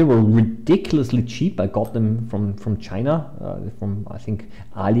 they were ridiculously cheap. I got them from China, from I think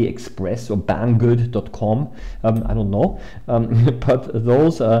AliExpress or Banggood.com. I don't know, but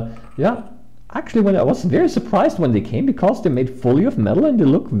those, yeah, actually, when I was very surprised when they came, because they're made fully of metal and they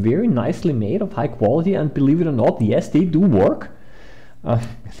look very nicely made, of high quality. And believe it or not, yes, they do work. I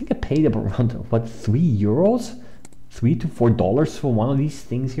think I paid around what, €3, $3 to $4 for one of these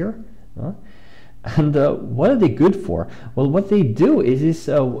things here. And what are they good for? Well, what they do is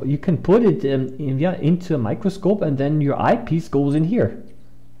you can put it into a microscope, and then your eyepiece goes in here.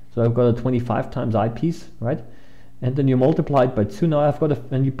 So I've got a 25 times eyepiece, right? And then you multiply it by 2. Now I've got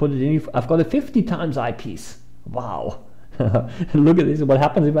and you put it in. I've got a 50 times eyepiece. Wow! Look at this. What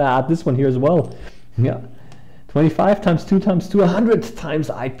happens if I add this one here as well? Yeah, 25 times 2 times 2, 100 times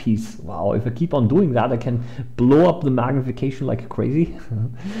eyepiece. Wow! If I keep on doing that, I can blow up the magnification like crazy.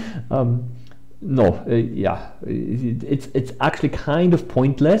 No, yeah, it's actually kind of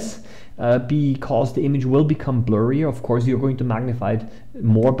pointless because the image will become blurrier. Of course, you're going to magnify it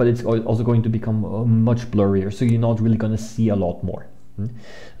more, but it's also going to become much blurrier, so you're not really going to see a lot more.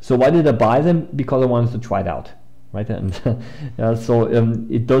 So why did I buy them? Because I wanted to try it out, right? And so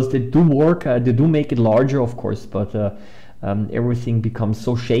they do work. They do make it larger, of course, but everything becomes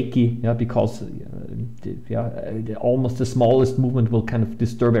so shaky, yeah, because almost the smallest movement will kind of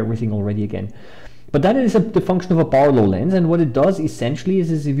disturb everything already again. But that is the function of a Barlow lens, and what it does essentially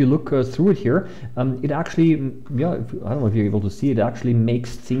is if you look through it here, it actually, yeah, I don't know if you're able to see it, actually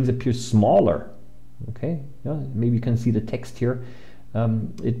makes things appear smaller. Okay, yeah, maybe you can see the text here.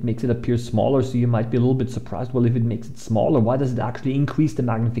 It makes it appear smaller, so you might be a little bit surprised. Well, if it makes it smaller, why does it actually increase the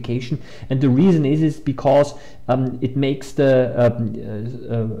magnification? And the reason is because it makes by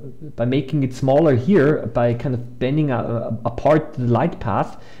making it smaller here, by kind of bending apart the light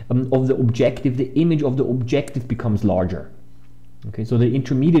path of the objective, the image of the objective becomes larger. Okay, so the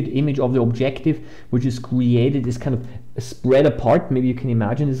intermediate image of the objective, which is created, is kind of spread apart. Maybe you can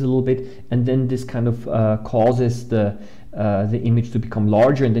imagine this a little bit, and then this kind of causes the image to become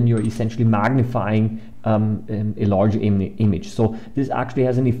larger, and then you're essentially magnifying a larger image. So this actually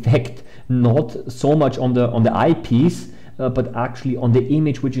has an effect not so much on the eyepiece, but actually on the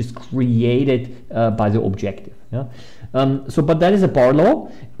image which is created by the objective. Yeah. But that is a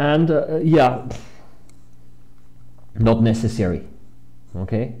Barlow, and yeah, not necessary.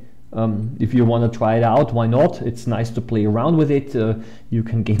 Okay. If you want to try it out, why not? It's nice to play around with it. You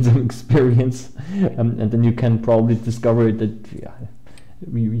can gain some experience, and then you can probably discover that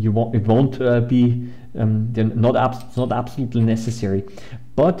it won't be not absolutely necessary.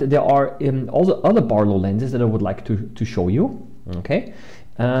 But there are also other Barlow lenses that I would like to show you. Okay,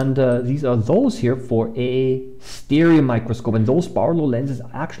 and these are those here for a stereo microscope, and those Barlow lenses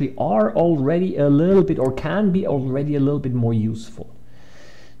actually are already a little bit, or can be already a little bit more useful.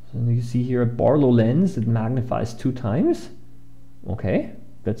 So you see here a Barlow lens that magnifies 2 times. Okay,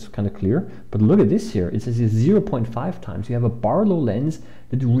 that's kind of clear. But look at this here. It says 0.5 times. You have a Barlow lens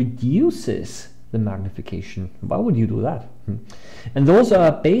that reduces the magnification. Why would you do that? And those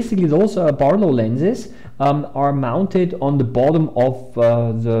are basically Barlow lenses are mounted on the bottom of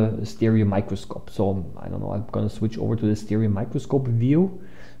the stereo microscope. So I don't know. I'm going to switch over to the stereo microscope view.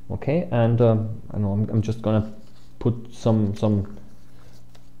 Okay, and I know I'm just going to put some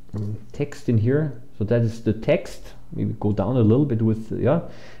text in here. So that is the text. Maybe go down a little bit with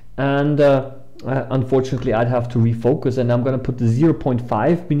and unfortunately I'd have to refocus, and I'm going to put the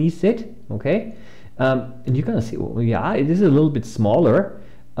 0.5 beneath it. Okay, and you're going to see, well, yeah, it is a little bit smaller,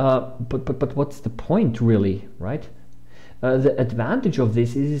 but what's the point really, right? The advantage of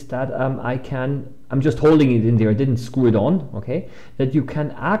this is that I'm just holding it in there, I didn't screw it on. Okay, that you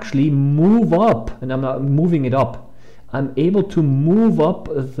can actually move up, and I'm not moving it up. I'm able to move up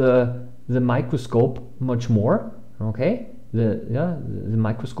the microscope much more. Okay, the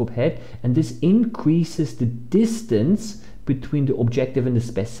microscope head, and this increases the distance between the objective and the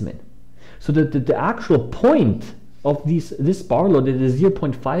specimen. So that the actual point of this Barlow, the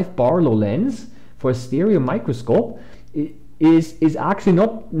 0.5 Barlow lens for a stereo microscope, is actually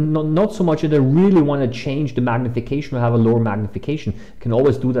not so much that I really want to change the magnification or have a lower magnification. I can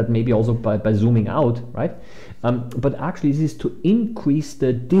always do that, maybe also by zooming out, right? But actually this is to increase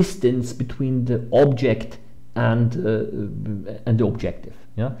the distance between the object and the objective.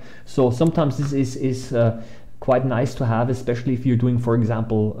 Yeah. So sometimes this is quite nice to have, especially if you're doing, for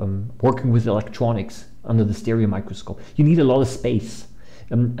example, working with electronics under the stereo microscope. You need a lot of space.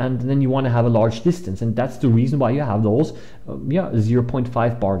 And then you want to have a large distance, and that's the reason why you have those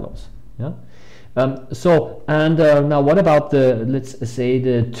 0.5 Barlows. Yeah. Now what about the, let's say,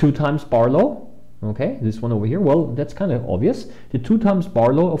 the 2 times Barlow? Okay, this one over here. Well, that's kind of obvious. The 2 times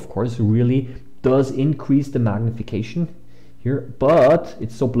Barlow, of course, really does increase the magnification here, but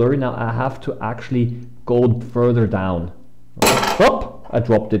it's so blurry now. I have to actually go further down. Oh, I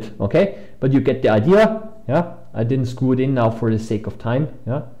dropped it. Okay, but you get the idea. Yeah. I didn't screw it in now for the sake of time.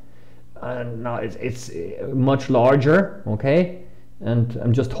 Yeah, and now it's much larger. Okay, and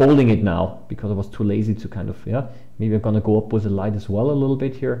I'm just holding it now because I was too lazy to kind of, maybe I'm gonna go up with the light as well a little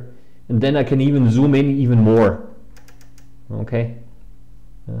bit here, and then I can even zoom in even more. Okay,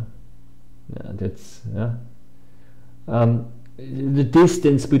 that's the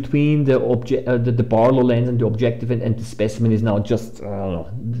distance between the object, the Barlow lens and the objective and the specimen is now just, I don't know,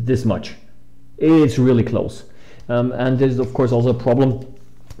 this much. It's really close. And there's of course also a problem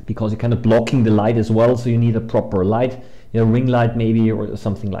because you're kind of blocking the light as well, so you need a proper light, ring light maybe, or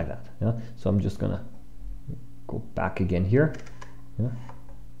something like that. Yeah. So I'm just gonna go back again here. Yeah.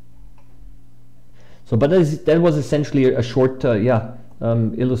 So, but that was essentially a short,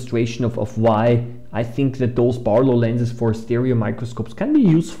 illustration of why I think that those Barlow lenses for stereo microscopes can be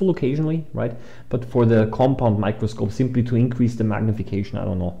useful occasionally, right? But for the compound microscope, simply to increase the magnification, I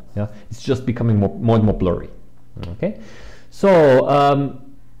don't know. Yeah, it's just becoming more and more blurry. Okay, so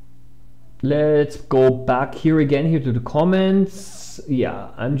let's go back here again to the comments. Yeah,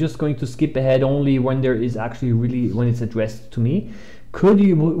 I'm just going to skip ahead only when there is actually when it's addressed to me.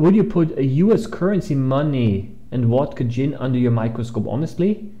 Would you put a US currency, money, and vodka gin under your microscope?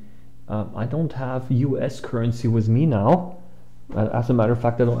 Honestly, I don't have US currency with me now. As a matter of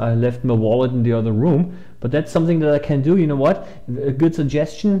fact, I left my wallet in the other room, but that's something that I can do. You know what? A good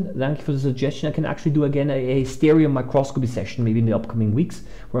suggestion. Thank you for the suggestion. I can actually do again a stereo microscopy session, maybe in the upcoming weeks,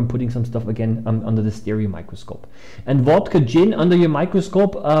 where I'm putting some stuff again under the stereo microscope. And vodka gin under your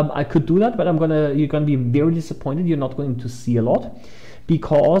microscope, I could do that, but you're gonna be very disappointed. You're not going to see a lot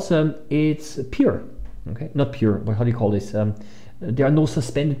because it's pure. Okay, not pure, but how do you call this? there are no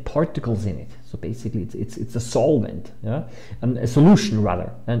suspended particles in it. So basically it's a solvent, yeah, a solution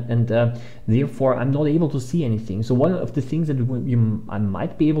rather, and therefore I'm not able to see anything. So one of the things that I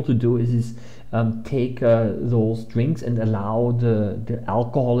might be able to do is take those drinks and allow the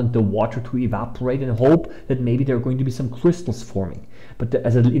alcohol and the water to evaporate and hope that maybe there are going to be some crystals forming. But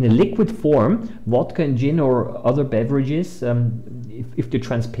in a liquid form, vodka and gin or other beverages, if they're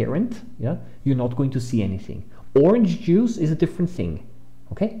transparent, yeah, you're not going to see anything. Orange juice is a different thing.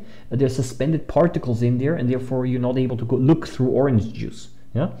 Okay, there's suspended particles in there, and therefore you're not able to go look through orange juice.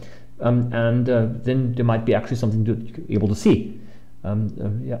 Yeah, then there might be actually something to be able to see.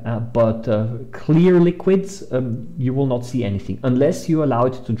 But clear liquids, you will not see anything unless you allow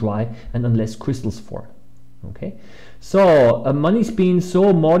it to dry and unless crystals form. Okay, so money's been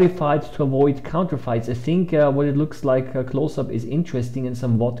so modified to avoid counterfeits. I think what it looks like close-up is interesting, and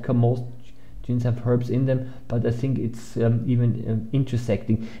some vodka, most gins have herbs in them, but I think it's even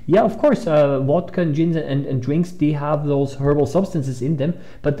intersecting. Yeah, of course, vodka and gins and drinks, they have those herbal substances in them,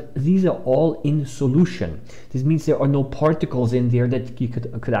 but these are all in solution. This means there are no particles in there that you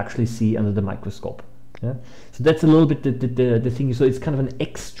could actually see under the microscope. Yeah? So that's a little bit the thing. So it's kind of an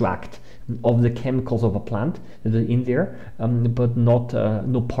extract of the chemicals of a plant that are in there, but not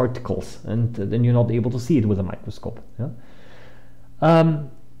no particles, and then you're not able to see it with a microscope. Yeah?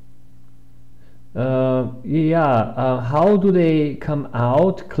 How do they come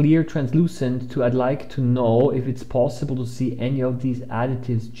out clear, translucent? I'd like to know if it's possible to see any of these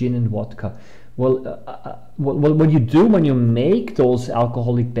additives, gin and vodka. Well, what you do when you make those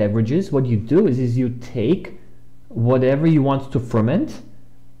alcoholic beverages, what you do is you take whatever you want to ferment.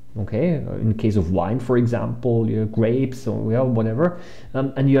 Okay, in the case of wine, for example, grapes or whatever,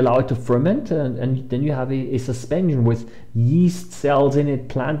 and you allow it to ferment, and then you have a suspension with yeast cells in it,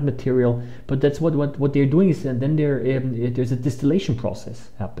 plant material. But that's what they're doing is, and then there's a distillation process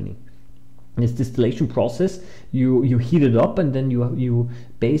happening. In this distillation process, you heat it up, and then you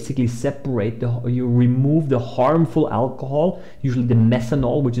basically separate you remove the harmful alcohol, usually the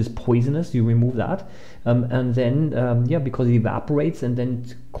methanol, which is poisonous. You remove that, and then because it evaporates and then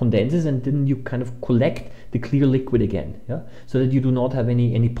it condenses, and then you kind of collect the clear liquid again, yeah, so that you do not have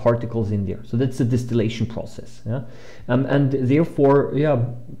any particles in there. So that's the distillation process, yeah, and therefore, yeah,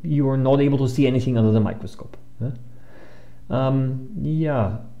 you are not able to see anything under the microscope.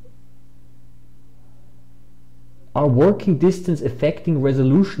 Yeah. Are working distance affecting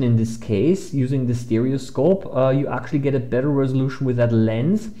resolution in this case? Using the stereoscope, you actually get a better resolution with that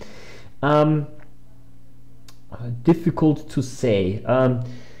lens. Difficult to say.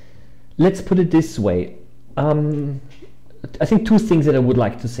 Let's put it this way. I think two things that I would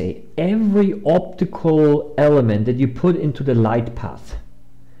like to say. Every optical element that you put into the light path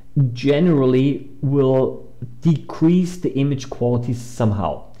generally will decrease the image quality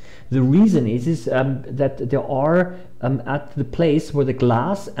somehow. The reason is that there are at the place where the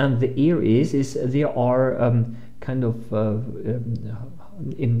glass and the air is there are kind of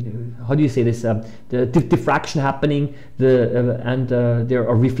how do you say this? The diffraction happening, and there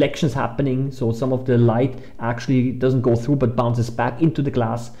are reflections happening. So some of the light actually doesn't go through but bounces back into the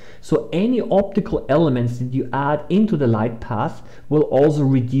glass. So any optical elements that you add into the light path will also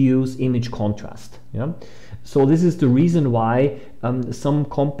reduce image contrast. Yeah. So this is the reason why some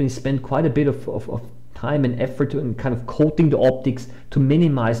companies spend quite a bit of time and effort in kind of coating the optics to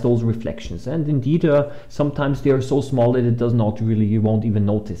minimize those reflections. And indeed, sometimes they are so small that it does not really, you won't even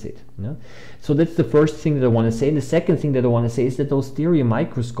notice it. Yeah? So that's the first thing that I want to say. And the second thing that I want to say is that those stereo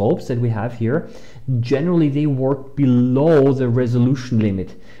microscopes that we have here, generally they work below the resolution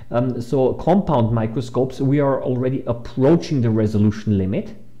limit. So compound microscopes, we are already approaching the resolution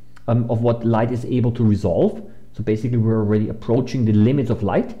limit of what light is able to resolve. So basically we're already approaching the limits of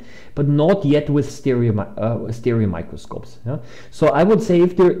light, but not yet with stereo microscopes. Yeah? So I would say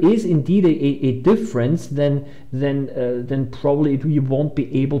if there is indeed a difference, then probably you won't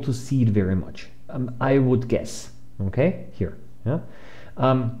be able to see it very much. I would guess. Okay, here. Yeah.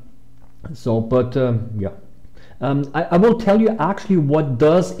 I will tell you actually what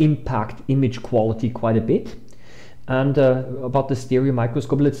does impact image quality quite a bit. And about the stereo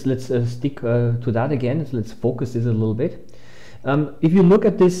microscope, let's stick to that again. So let's focus this a little bit. If you look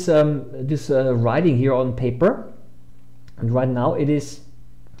at this writing here on paper, and right now it is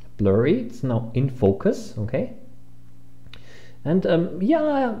blurry. It's now in focus, okay. And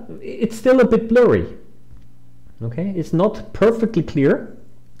yeah, it's still a bit blurry. Okay, it's not perfectly clear,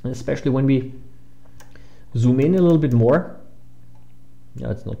 especially when we zoom in a little bit more.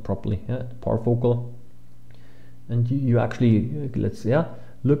 Yeah, it's not properly parfocal. And you actually, let's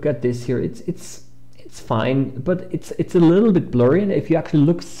look at this here. It's it's fine, but it's a little bit blurry, and if you actually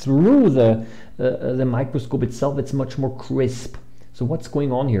look through the microscope itself, it's much more crisp. So what's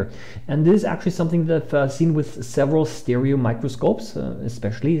going on here? And this is actually something that I've seen with several stereo microscopes,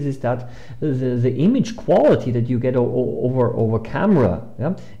 especially, is that the image quality that you get over camera,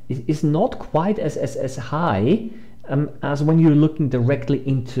 yeah, is not quite as high as when you're looking directly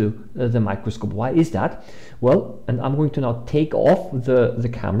into the microscope. Why is that? Well, and I'm going to now take off the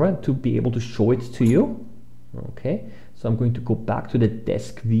camera to be able to show it to you. Okay, so I'm going to go back to the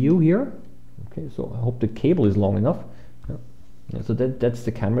desk view here. Okay, so I hope the cable is long enough. Yeah, so that's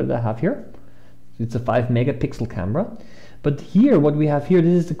the camera that I have here. It's a 5 megapixel camera. But here, what we have here,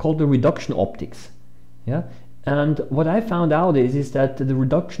 this is called the reduction optics. Yeah, and what I found out is that the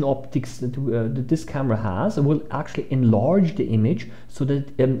reduction optics that this camera has will actually enlarge the image so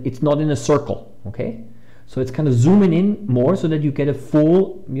that it's not in a circle. Okay, so it's kind of zooming in more so that you get a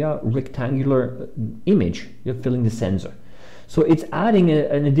full, yeah, rectangular image. You're filling the sensor. So it's adding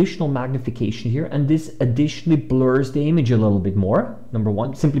an additional magnification here, and this additionally blurs the image a little bit more, number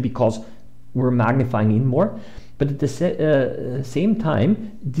one, simply because we're magnifying in more. But at the same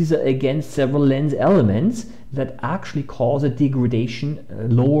time, these are again several lens elements that actually cause a degradation,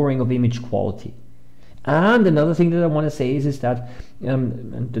 lowering of image quality. And another thing that I want to say is that,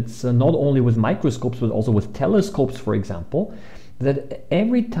 and it's not only with microscopes, but also with telescopes, for example, that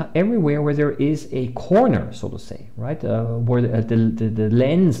everywhere where there is a corner, so to say, right, where the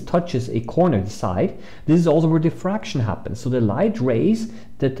lens touches a corner, the side, this is also where diffraction happens. So the light rays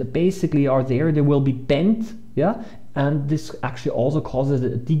that basically are there, they will be bent, yeah, and this actually also causes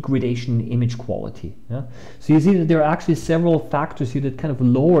a degradation in image quality. Yeah? So you see that there are actually several factors here that kind of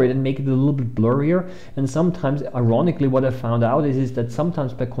lower it and make it a little bit blurrier. And sometimes, ironically, what I found out is that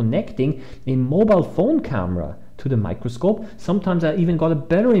sometimes by connecting a mobile phone camera to the microscope, sometimes I even got a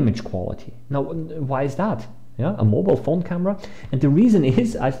better image quality. Now, why is that? Yeah, a mobile phone camera, and the reason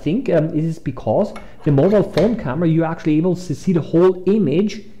is, I think, is because the mobile phone camera, you're actually able to see the whole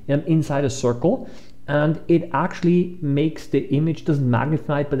image inside a circle, and it actually makes the image, doesn't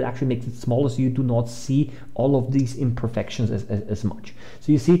magnify it, but it actually makes it smaller, so you do not see all of these imperfections as much.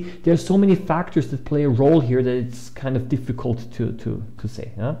 So you see, there's so many factors that play a role here that it's kind of difficult to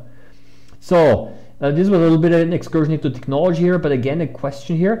say. Yeah? So this was a little bit of an excursion into technology here, but again, a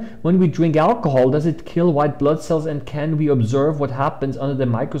question here: when we drink alcohol, does it kill white blood cells, and can we observe what happens under the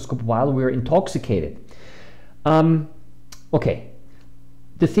microscope while we're intoxicated? Okay,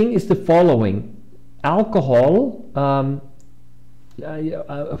 the thing is the following: alcohol,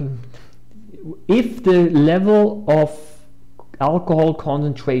 if the level of alcohol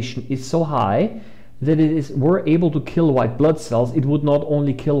concentration is so high that we're able to kill white blood cells, it would not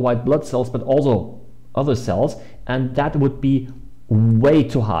only kill white blood cells but also other cells, and that would be way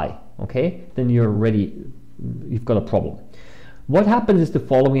too high. Okay, then you've got a problem. What happens is the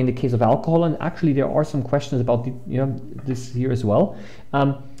following in the case of alcohol, and actually there are some questions about this here as well.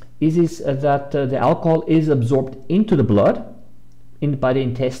 Is that the alcohol is absorbed into the blood by the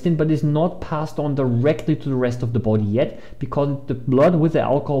intestine, but is not passed on directly to the rest of the body yet, because the blood with the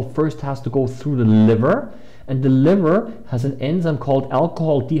alcohol first has to go through the liver, and the liver has an enzyme called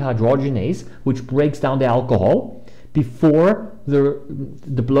alcohol dehydrogenase, which breaks down the alcohol before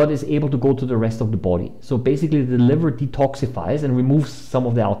the blood is able to go to the rest of the body. So basically the liver detoxifies and removes some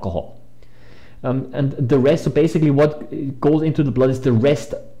of the alcohol, and the rest, so basically what goes into the blood is the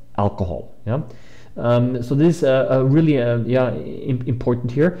rest alcohol. Yeah. So this is really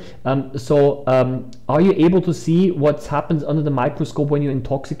important here. Are you able to see what happens under the microscope when you're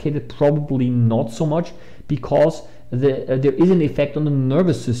intoxicated? Probably not so much, because there is an effect on the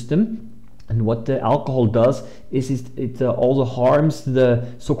nervous system. And what the alcohol does is it also harms the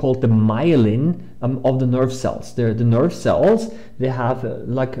so-called the myelin of the nerve cells. The nerve cells, they have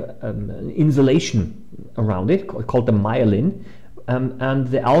like insulation around it called the myelin. And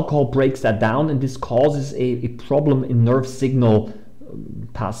the alcohol breaks that down, and this causes a problem in nerve signal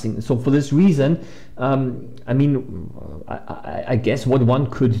passing. So for this reason, I mean, I guess what one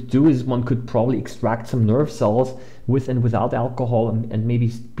could do is one could probably extract some nerve cells with and without alcohol, and maybe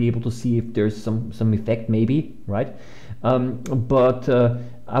be able to see if there's some effect, maybe, right? But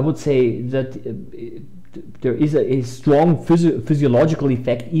I would say that there is a strong physiological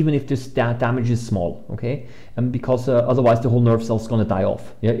effect, even if this damage is small, okay? Because otherwise the whole nerve cell is going to die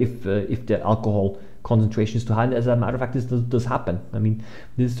off, yeah, if the alcohol concentration is too high. And as a matter of fact, this does happen. I mean,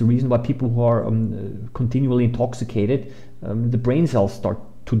 this is the reason why people who are continually intoxicated, the brain cells start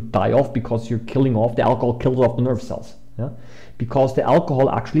to die off, because you're killing off, the alcohol kills off the nerve cells, yeah? Because the alcohol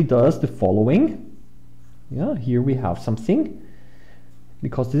actually does the following. Yeah, here we have something.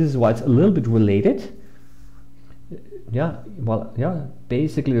 because this is why it's a little bit related. Yeah, well, yeah,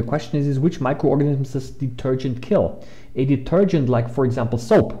 basically the question is which microorganisms does detergent kill? A detergent like, for example,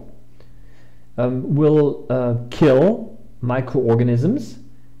 soap will kill microorganisms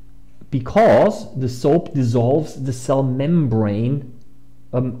because the soap dissolves the cell membrane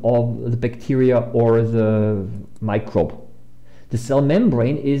of the bacteria or the microbe. The cell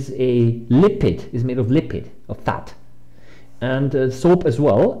membrane is a lipid, is made of lipid, of fat, and soap as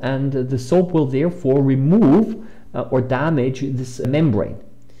well, and the soap will therefore remove or damage this membrane.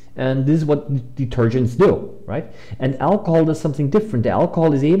 And this is what detergents do, right? And alcohol does something different. The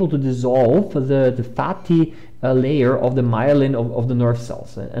alcohol is able to dissolve the fatty layer of the myelin of the nerve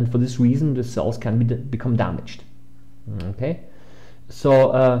cells, and for this reason the cells can become damaged. Okay,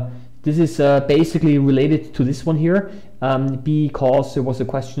 so this is basically related to this one here, because there was a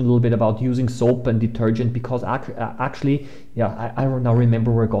question a little bit about using soap and detergent, because actually, yeah, I don't now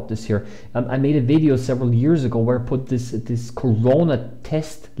remember where I got this here. I made a video several years ago where I put this corona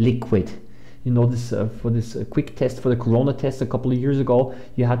test liquid. You know, this for this quick test for the corona test a couple of years ago,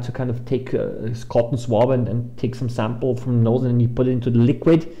 you had to kind of take a cotton swab and take some sample from the nose, and then you put it into the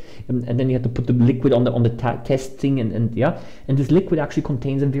liquid, and then you had to put the liquid on the test thing, and this liquid actually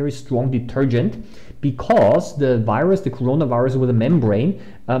contains a very strong detergent, because the virus, the coronavirus with a membrane,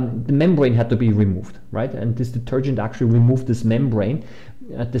 the membrane had to be removed, right? And this detergent actually removed this membrane,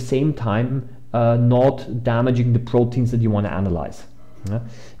 at the same time not damaging the proteins that you want to analyze.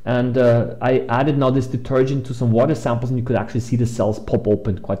 And I added now this detergent to some water samples, and you could actually see the cells pop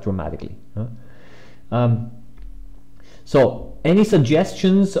open quite dramatically. So any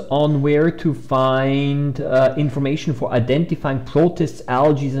suggestions on where to find information for identifying protists,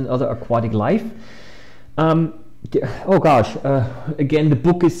 algae, and other aquatic life? Oh gosh, again, the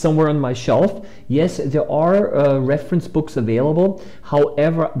book is somewhere on my shelf. Yes, there are reference books available.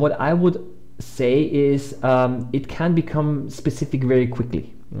 However, what I would say is it can become specific very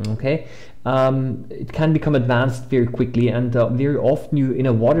quickly. Okay, it can become advanced very quickly, and very often in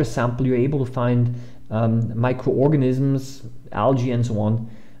a water sample you're able to find microorganisms, algae, and so on,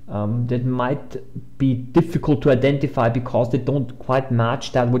 that might be difficult to identify because they don't quite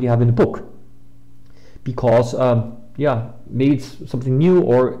match that what you have in the book. Because yeah, maybe it's something new,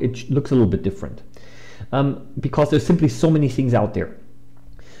 or it looks a little bit different, because there's simply so many things out there.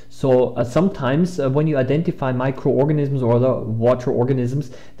 So sometimes when you identify microorganisms or other water organisms,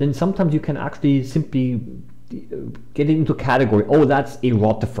 then sometimes you can actually simply get it into a category. Oh, that's a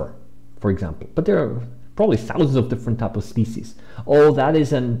rotifer, for example. But there are probably thousands of different types of species. Oh,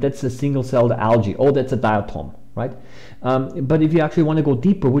 that's a single-celled algae. Oh, that's a diatom, right? But if you actually want to go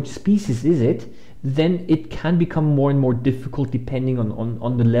deeper, which species is it? Then it can become more and more difficult depending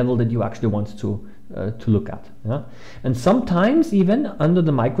on the level that you actually want to look at. Yeah? And sometimes even under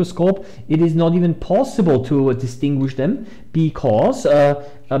the microscope it is not even possible to distinguish them, because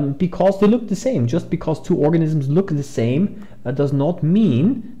they look the same. Just because two organisms look the same does not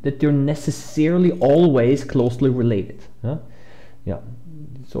mean that they're necessarily always closely related. Yeah.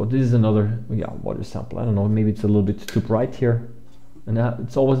 So this is another water sample. I don't know, maybe it's a little bit too bright here. And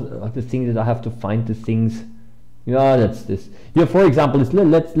it's always the thing that I have to find the things. Yeah, that's this. Yeah, for example,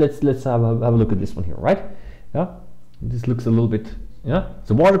 let's have a look at this one here, right? Yeah, this looks a little bit. Yeah, it's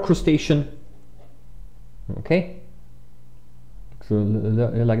a water crustacean. Okay. So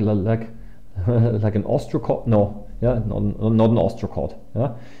like an ostracod. No, yeah, not an ostracod.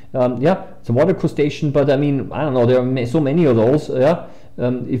 Yeah, yeah, it's a water crustacean. But I mean, I don't know. There are so many of those. Yeah.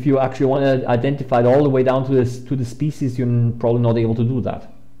 If you actually want to identify it all the way down to the species, you're probably not able to do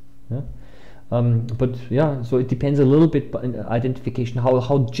that. Yeah? But yeah, so it depends a little bit on identification.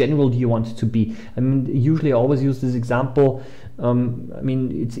 How general do you want it to be? I mean, usually I always use this example. I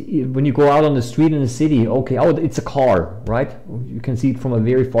mean, it's when you go out on the street in a city. Okay, oh, it's a car, right? You can see it from a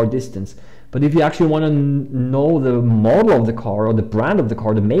very far distance. But if you actually want to know the model of the car, or the brand of the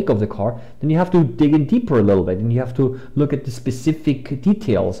car, the make of the car, then you have to dig in deeper a little bit, and you have to look at the specific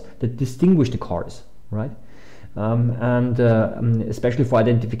details that distinguish the cars, right? Especially for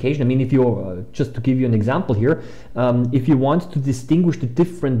identification. I mean, if you just to give you an example here, if you want to distinguish the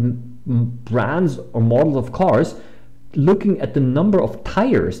different brands or models of cars, looking at the number of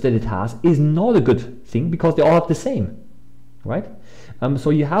tires that it has is not a good thing, because they all have the same, right?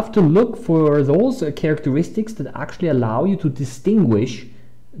 So you have to look for those characteristics that actually allow you to distinguish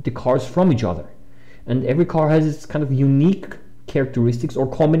the cars from each other. And every car has its kind of unique characteristics or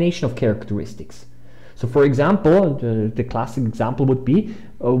combination of characteristics. So for example, the classic example would be,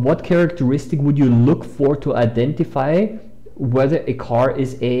 what characteristic would you look for to identify whether a car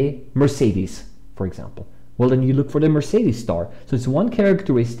is a Mercedes, for example? Well, then you look for the Mercedes star. So it's one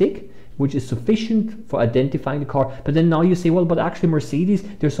characteristic which is sufficient for identifying the car. But then now you say, well, but actually Mercedes,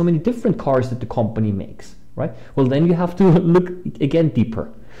 there's so many different cars that the company makes, right? Well, then you have to look again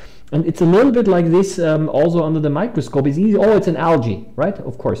deeper. And it's a little bit like this also under the microscope. It's easy. Oh, it's an algae, right?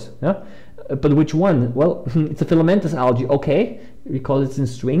 Of course. Yeah. But which one? Well, it's a filamentous algae. Okay, because it's in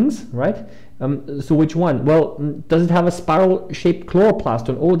strings, right? So which one? Well, does it have a spiral-shaped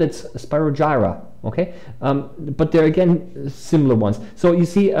chloroplaston? Oh, that's Spirogyra. Okay, but they're again similar ones. So you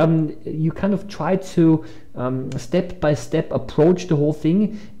see, you kind of try to step by step approach the whole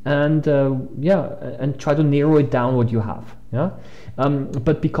thing, and yeah, and try to narrow it down what you have. Yeah,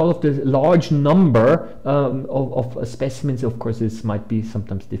 but because of the large number of specimens, of course, this might be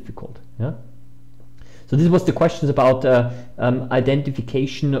sometimes difficult. Yeah. So this was the questions about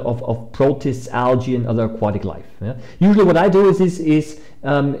identification of protists, algae, and other aquatic life. Yeah? Usually what I do is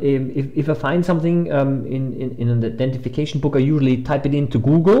if I find something in an identification book, I usually type it into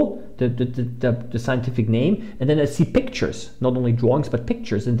Google, the scientific name, and then I see pictures, not only drawings, but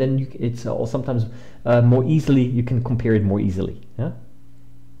pictures, and then it's sometimes more easily, you can compare it more easily. Yeah?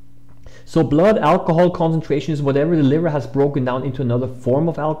 So blood alcohol concentration is whatever the liver has broken down into another form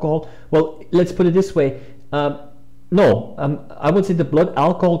of alcohol. Well, let's put it this way. No, I would say the blood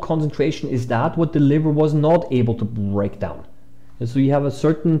alcohol concentration is that what the liver was not able to break down. And so you have a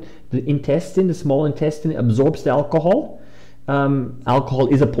certain, the intestine, the small intestine absorbs the alcohol. Alcohol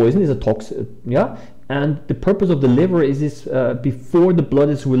is a poison, is a toxic, yeah. And the purpose of the liver is this, before the blood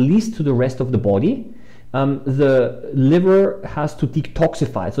is released to the rest of the body, the liver has to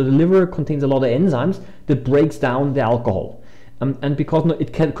detoxify. So the liver contains a lot of enzymes that breaks down the alcohol. And because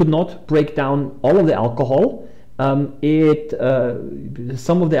it could not break down all of the alcohol, some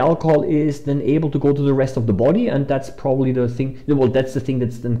of the alcohol is then able to go to the rest of the body, and that's probably the thing. Well, that's the thing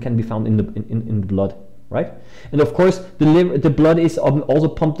that then can be found in the blood, right? And of course, the blood is also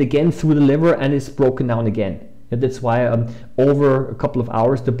pumped again through the liver and is broken down again. And that's why over a couple of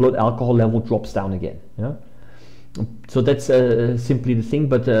hours the blood alcohol level drops down again. Yeah. So that's simply the thing.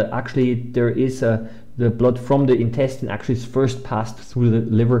 But actually, there is the blood from the intestine actually is first passed through the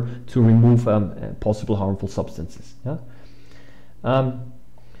liver to remove possible harmful substances. Yeah.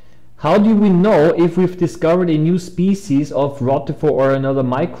 How do we know if we've discovered a new species of rotifer or another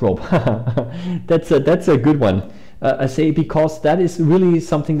microbe? That's a good one. I say because that is really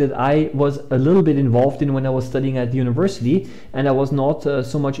something that I was a little bit involved in when I was studying at the university, and I was not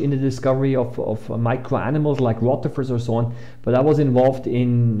so much in the discovery of microanimals like rotifers or so on, but I was involved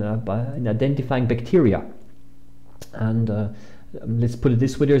in identifying bacteria. And let's put it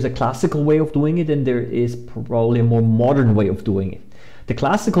this way, there's a classical way of doing it, and there is probably a more modern way of doing it. The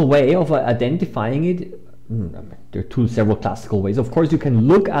classical way of identifying it, there are several classical ways. Of course, you can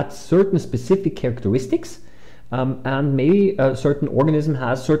look at certain specific characteristics, and maybe a certain organism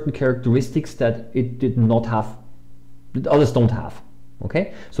has certain characteristics that it did not have, that others don't have.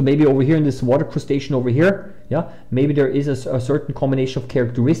 Okay, so maybe over here in this water crustacean over here, yeah, maybe there is a certain combination of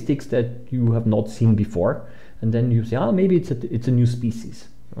characteristics that you have not seen before, and then you say, oh, maybe it's a new species.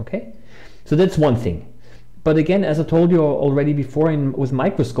 Okay, so that's one thing. But again, as I told you already before with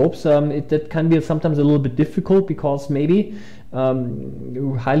microscopes, that can be sometimes a little bit difficult because maybe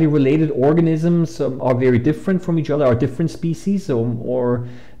highly related organisms are very different from each other, are different species,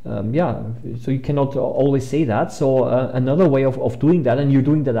 yeah, so you cannot always say that. So another way of doing that, and you're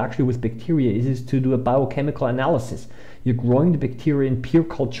doing that actually with bacteria, is to do a biochemical analysis. You're growing the bacteria in pure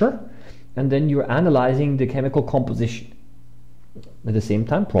culture, and then you're analyzing the chemical composition. At the same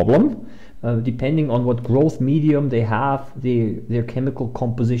time, problem, depending on what growth medium they have, their chemical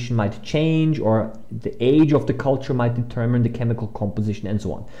composition might change, or the age of the culture might determine the chemical composition, and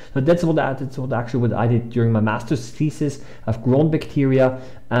so on. So that's what I did during my master's thesis. I've grown bacteria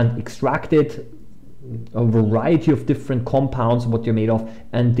and extracted a variety of different compounds, what they're made of,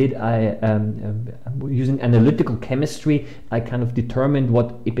 and using analytical chemistry, I kind of determined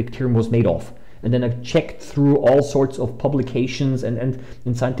what a bacterium was made of. And then I checked through all sorts of publications and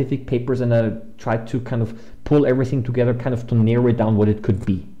scientific papers, and I tried to kind of pull everything together, kind of to narrow it down what it could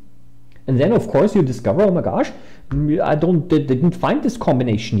be. And then, of course, you discover, oh my gosh, they didn't find this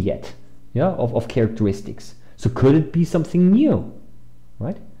combination yet, yeah, of characteristics. So could it be something new,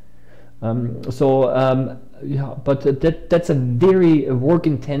 right? Yeah, but that's a very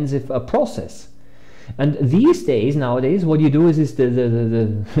work-intensive process. And these days, nowadays, what you do is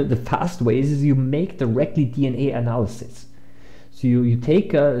the fast ways is you make directly DNA analysis. So you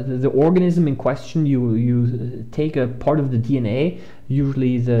take the organism in question, you take a part of the DNA,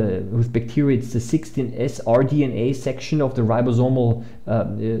 usually with bacteria it's the 16S rDNA section of the ribosomal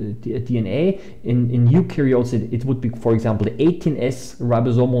DNA. In eukaryotes it would be, for example, the 18S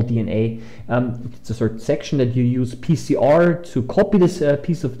ribosomal DNA. It's a certain section that you use PCR to copy this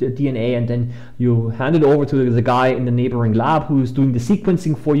piece of the DNA, and then you hand it over to the guy in the neighboring lab who's doing the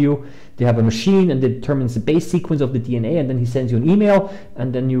sequencing for you. They have a machine and it determines the base sequence of the DNA, and then he sends you an email,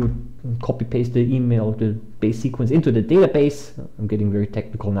 and then you copy paste the email, the base sequence into the database. I'm getting very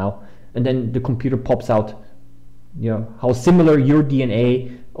technical now, and then the computer pops out, you know, how similar your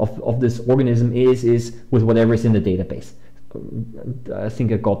DNA of this organism is with whatever is in the database. I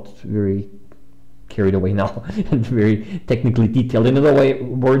think I got very carried away now and very technically detailed. In other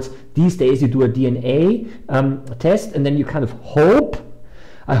words, these days you do a DNA test, and then you kind of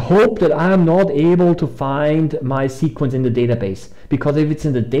I hope that I am not able to find my sequence in the database, because if it's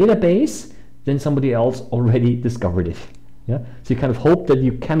in the database, then somebody else already discovered it. Yeah, so you kind of hope that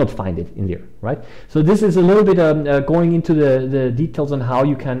you cannot find it in there, right? So this is a little bit going into the details on how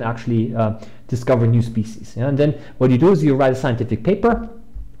you can actually discover new species. Yeah? And then what you do is you write a scientific paper,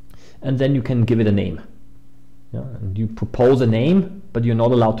 and then you can give it a name. Yeah? And you propose a name, but you're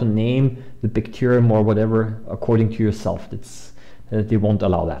not allowed to name the bacterium or whatever according to yourself. They won't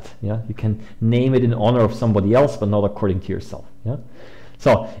allow that. Yeah, you can name it in honor of somebody else, but not according to yourself. Yeah.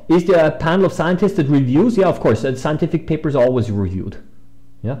 So, is there a panel of scientists that reviews? Yeah, of course. Scientific papers are always reviewed.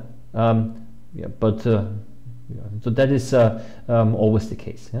 Yeah. Yeah. But yeah. So that is always the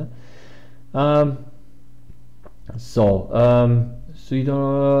case. Yeah. So you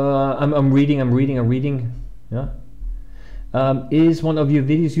don't. I'm reading. Yeah. Is one of your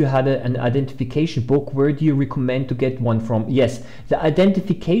videos you had an identification book? Where do you recommend to get one from? Yes, the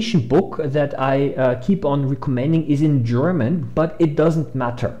identification book that I keep on recommending is in German, but it doesn't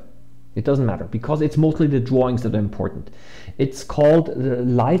matter. It doesn't matter because it's mostly the drawings that are important. It's called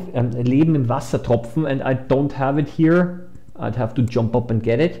Leben im Wassertropfen, and I don't have it here. I'd have to jump up and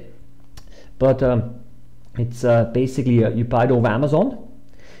get it. But it's basically you buy it over Amazon.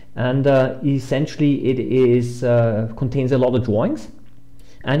 And essentially it is contains a lot of drawings,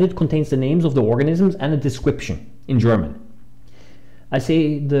 and it contains the names of the organisms and a description in German. I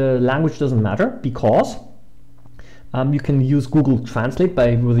say the language doesn't matter because you can use Google Translate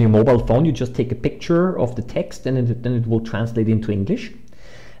with your mobile phone. You just take a picture of the text, and then it will translate into English.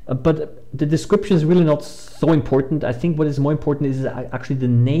 But the description is really not so important. I think what is more important is actually the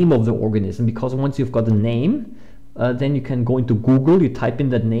name of the organism, because once you've got the name, then you can go into Google, you type in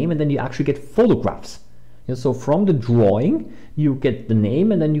that name, and then you actually get photographs. Yeah, so from the drawing, you get the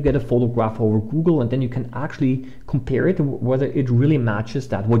name, and then you get a photograph over Google, and then you can actually compare it whether it really matches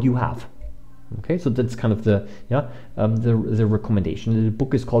what you have. Okay, so that's kind of the recommendation. The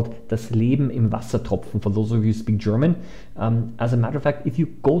book is called Das Leben im Wassertropfen, for those of you who speak German. As a matter of fact, if you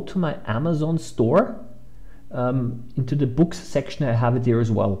go to my Amazon store, into the books section, I have it there as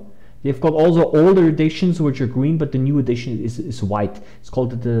well. They've got also older editions which are green, but the new edition is white. It's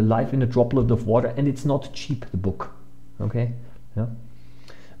called The Life in a Droplet of Water, and it's not cheap, the book. Okay, yeah.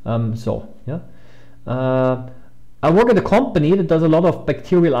 I work at a company that does a lot of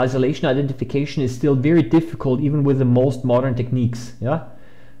bacterial isolation. Identification is still very difficult, even with the most modern techniques. Yeah.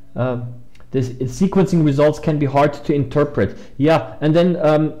 Sequencing results can be hard to interpret. Yeah, and then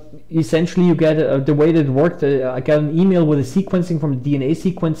essentially you get the way that it worked. I got an email with a sequencing from the DNA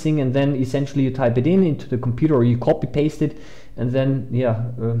sequencing, and then essentially you type it into the computer, or you copy paste it, and then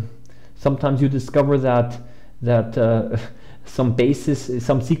sometimes you discover that some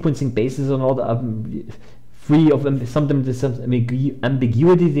sequencing bases are not free of sometimes there's some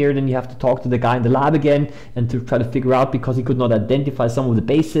ambiguity there. Then you have to talk to the guy in the lab again and to try to figure out, because he could not identify some of the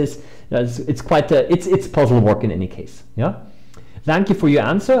bases. It's quite it's puzzle work in any case. Yeah. Thank you for your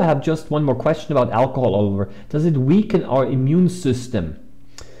answer. I have just one more question about alcohol, Oliver. Does it weaken our immune system?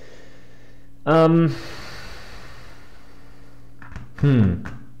 I'm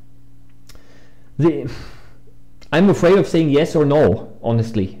afraid of saying yes or no,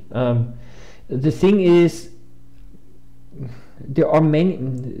 honestly. The thing is, there are many.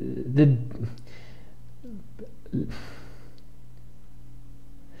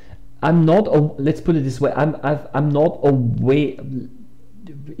 I'm not. Let's put it this way. I'm not away.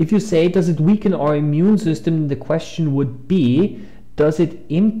 If you say, does it weaken our immune system? The question would be, does it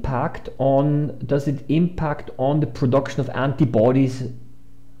impact on the production of antibodies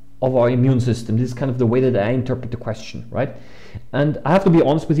of our immune system? This is kind of the way that I interpret the question, right? And I have to be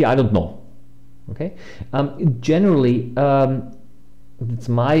honest with you, I don't know. Okay. Generally, that's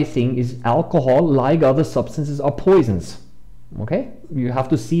my thing, is alcohol, like other substances, are poisons. Okay, you have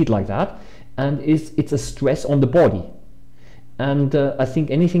to see it like that, and it's a stress on the body. and I think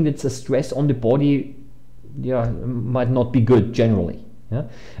anything that's a stress on the body, yeah, might not be good generally. Yeah?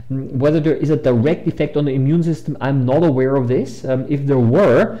 Whether there is a direct effect on the immune system, I'm not aware of this. If there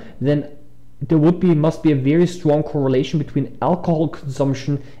were, then there must be a very strong correlation between alcohol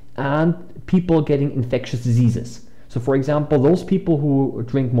consumption and people getting infectious diseases. So for example, those people who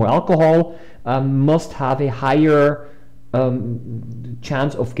drink more alcohol must have a higher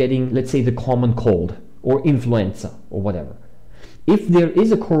chance of getting, let's say, the common cold or influenza or whatever. If there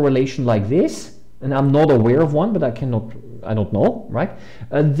is a correlation like this, and I'm not aware of one, but I don't know, right?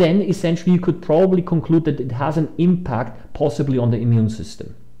 Then essentially you could probably conclude that it has an impact possibly on the immune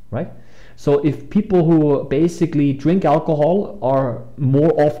system, right? So if people who basically drink alcohol are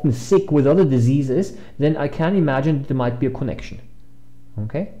more often sick with other diseases, then I can imagine that there might be a connection,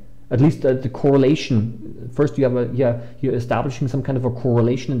 okay? At least the correlation. First you have you're establishing some kind of a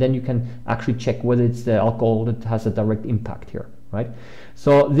correlation, and then you can actually check whether it's the alcohol that has a direct impact here, right?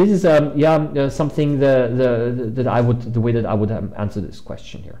 So this is something the way that I would answer this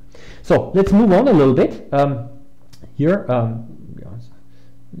question here. So let's move on a little bit here.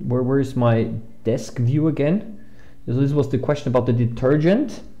 Where is my desk view again? So this was the question about the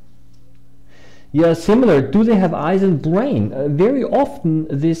detergent. Yeah, similar. Do they have eyes and brain? Very often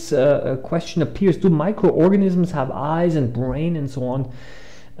this question appears. Do microorganisms have eyes and brain and so on?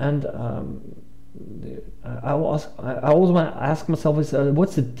 And I always want to ask myself is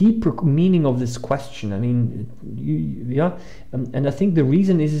what's the deeper meaning of this question? I mean, and I think the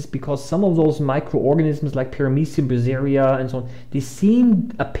reason is because some of those microorganisms like Paramecium, Berseria, and so on, they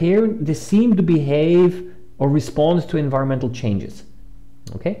seem to behave or respond to environmental changes.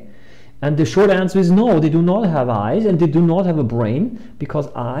 Okay, and the short answer is no, they do not have eyes and they do not have a brain, because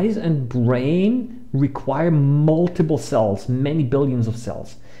eyes and brain require multiple cells, many billions of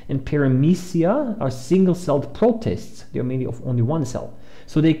cells. And Paramecia are single-celled protists. They are mainly of only one cell.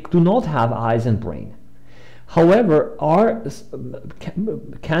 So they do not have eyes and brain. However,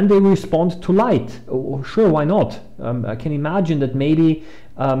 can they respond to light? Oh, sure, why not? I can imagine that maybe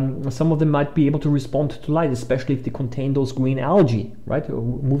some of them might be able to respond to light, especially if they contain those green algae, right?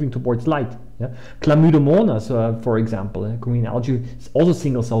 Moving towards light. Yeah? Chlamydomonas, for example, green algae is also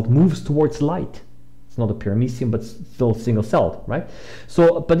single-celled, moves towards light. It's not a paramecium, but still single-celled, right?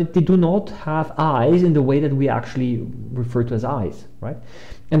 So, but they do not have eyes in the way that we actually refer to as eyes, right?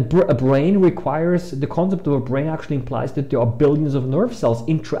 And a brain requires, the concept of a brain actually implies that there are billions of nerve cells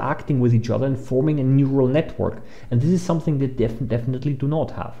interacting with each other and forming a neural network. And this is something that definitely do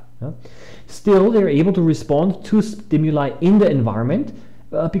not have. Yeah? Still, they're able to respond to stimuli in the environment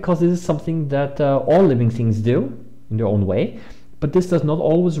because this is something that all living things do in their own way, but this does not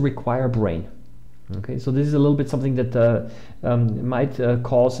always require a brain. Okay, so this is a little bit something that might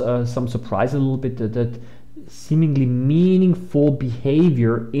cause some surprise a little bit, that seemingly meaningful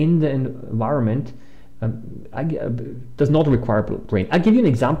behavior in the environment does not require a brain. I'll give you an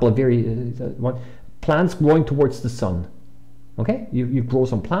example, a very one. Plants growing towards the sun. Okay, you grow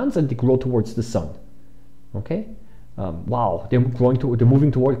some plants and they grow towards the sun. Okay, wow, they're growing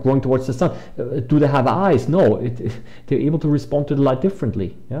towards the sun. Do they have eyes? No, they're able to respond to the light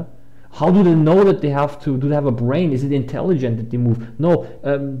differently. Yeah. How do they know that they have to? Do they have a brain? Is it intelligent that they move? No,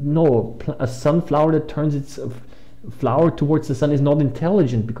 no. A sunflower that turns its flower towards the sun is not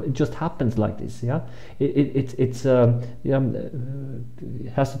intelligent, because it just happens like this. Yeah, it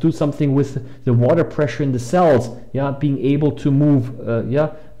has to do something with the water pressure in the cells. Yeah, being able to move.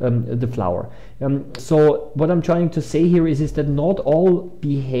 The flower. So what I'm trying to say here is that not all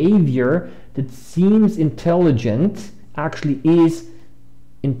behavior that seems intelligent actually is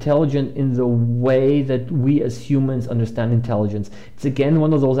intelligent in the way that we as humans understand intelligence. It's again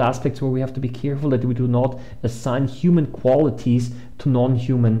one of those aspects where we have to be careful that we do not assign human qualities to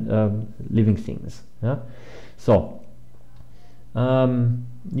non-human living things. Yeah. So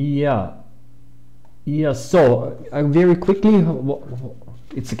so very quickly,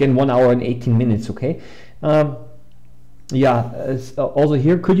 it's again 1 hour and 18 minutes. Okay. Also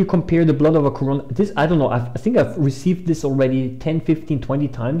here, could you compare the blood of a corona? This, I don't know, I think I've received this already 10, 15, 20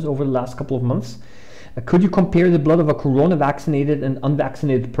 times over the last couple of months. Could you compare the blood of a corona vaccinated and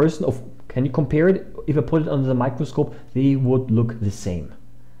unvaccinated person? Can you compare it? If I put it under the microscope, they would look the same.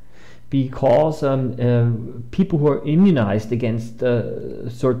 Because people who are immunized against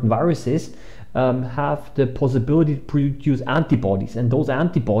certain viruses have the possibility to produce antibodies, and those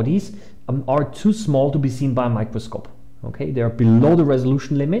antibodies are too small to be seen by a microscope. Okay, they are below the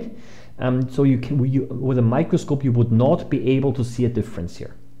resolution limit, so with a microscope you would not be able to see a difference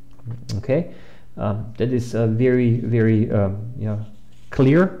here. Okay, that is very, very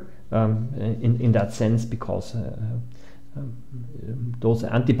clear in that sense, because those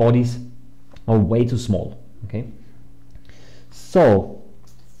antibodies are way too small. Okay, so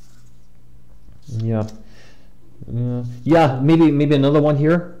yeah, maybe another one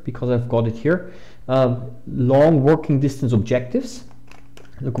here, because I've got it here. Long working distance objectives.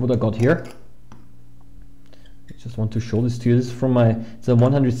 Look what I got here. I just want to show this to you. This is from it's a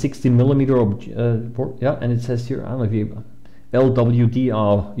 160 millimeter yeah, and it says here, I don't know if you LWD.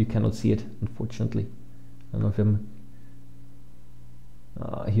 Oh, you cannot see it, unfortunately. I don't know if I'm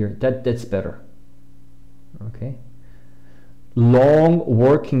here. That's better. Okay. Long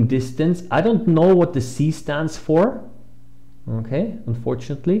working distance. I don't know what the C stands for. Okay,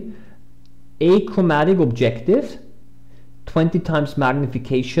 unfortunately. Achromatic objective, 20 times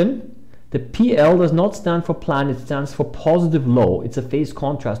magnification. The PL does not stand for plan, it stands for positive low. It's a phase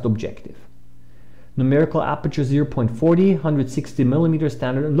contrast objective. Numerical aperture 0.40, 160 millimeter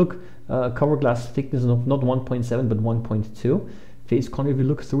standard. And look, cover glass thickness of not 1.7 but 1.2. Phase contrast, if you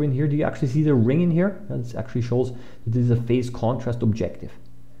look through in here, do you actually see the ring in here? That actually shows that this is a phase contrast objective.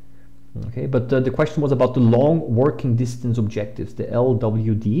 Okay, but the question was about the long working distance objectives, the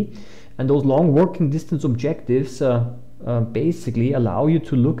LWD. And those long working distance objectives basically allow you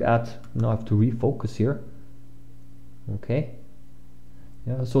to look at, now I have to refocus here. Okay.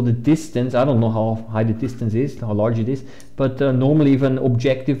 Yeah, so the distance, I don't know how high the distance is, how large it is, but normally if an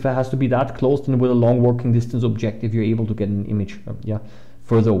objective has to be that close, then with a long working distance objective you're able to get an image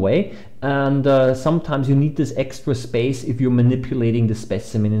further away. And sometimes you need this extra space if you're manipulating the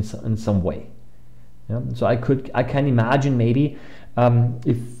specimen in some way. Yeah? So I can imagine maybe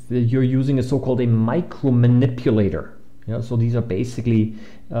if you're using a so-called a micro manipulator. Yeah, so these are basically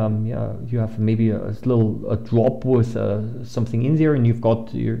you have maybe a drop with something in there, and you've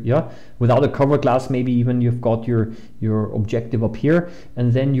got your without a cover glass, maybe even you've got your objective up here,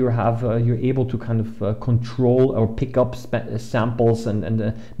 and then you're able to kind of control or pick up samples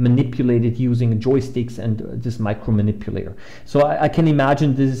and manipulate it using joysticks and this micro manipulator. So I can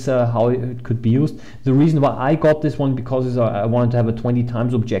imagine this is how it could be used. The reason why I got this one because I wanted to have a 20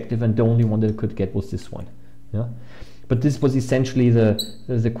 times objective, and the only one that I could get was this one. Yeah. But this was essentially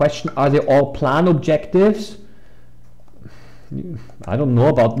the question. Are they all plan objectives? I don't know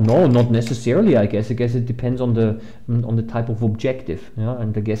about, no, not necessarily. I guess it depends on the type of objective. Yeah,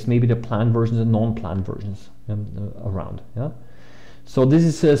 and I guess maybe the plan versions and non-plan versions around. Yeah. So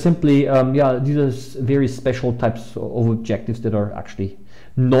this is simply these are very special types of objectives that are actually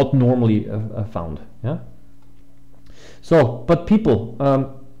not normally found. Yeah. So, but people,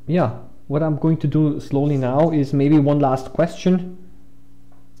 what I'm going to do slowly now is maybe one last question.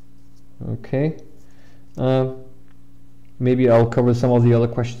 Okay. Maybe I'll cover some of the other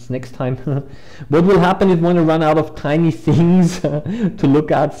questions next time. What will happen if when I run out of tiny things to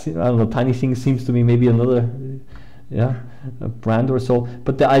look at? I don't know, tiny things seems to be maybe another a brand or so.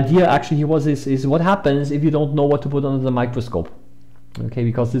 But the idea actually here was is what happens if you don't know what to put under the microscope? Okay,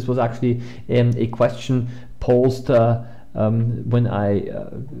 because this was actually a question posed when I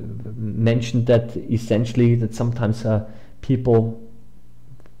mentioned that essentially that sometimes people,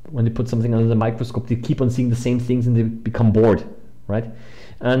 when they put something under the microscope, they keep on seeing the same things and they become bored, right?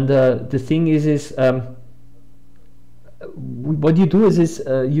 And the thing is what you do is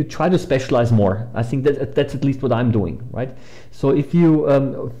you try to specialize more. I think that's at least what I'm doing, right? So if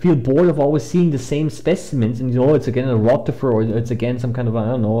you feel bored of always seeing the same specimens, and you know it's again a rotifer, or it's again some kind of, I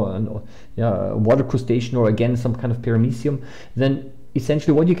don't know, a water crustacean, or again some kind of paramecium, then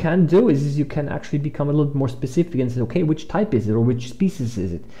essentially what you can do is you can actually become a little more specific and say, okay, which type is it, or which species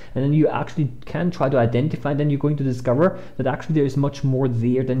is it? And then you actually can try to identify, then you're going to discover that actually there is much more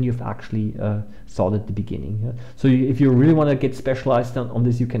there than you've actually thought at the beginning. Yeah? So if you really want to get specialized on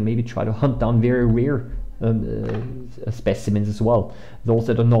this, you can maybe try to hunt down very rare specimens as well, those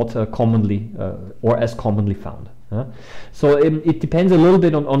that are not commonly or as commonly found. So it depends a little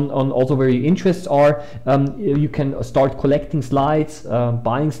bit on also where your interests are. You can start collecting slides,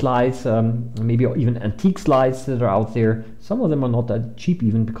 buying slides, maybe even antique slides that are out there. Some of them are not that cheap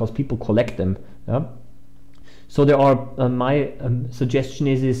even because people collect them. So there are, my suggestion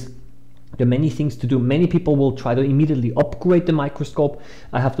is there are many things to do. Many people will try to immediately upgrade the microscope.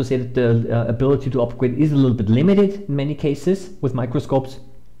 I have to say that the ability to upgrade is a little bit limited in many cases with microscopes.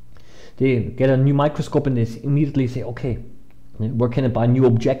 They get a new microscope and they immediately say, okay, where can I buy new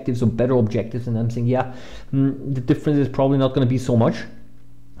objectives or better objectives? And I'm saying, the difference is probably not going to be so much.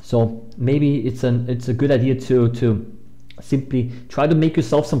 So maybe it's a good idea to simply try to make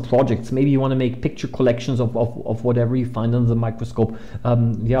yourself some projects. Maybe you want to make picture collections of whatever you find under the microscope.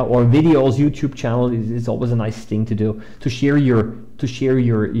 Yeah, or videos. YouTube channel is always a nice thing to do, to share your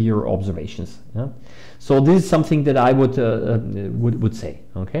observations. Yeah? So this is something that I would say.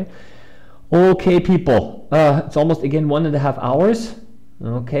 Okay, people. It's almost again 1.5 hours.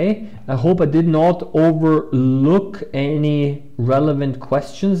 Okay, I hope I did not overlook any relevant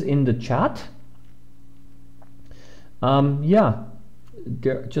questions in the chat. Yeah,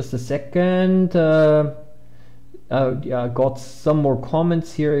 just a second. Yeah, I got some more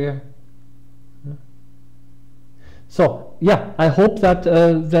comments here. So yeah, I hope that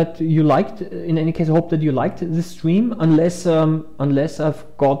that you liked. In any case, I hope that you liked this stream. Unless I've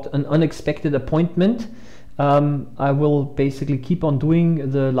got an unexpected appointment, I will basically keep on doing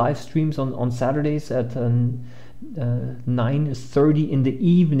the live streams on Saturdays at 9:30 in the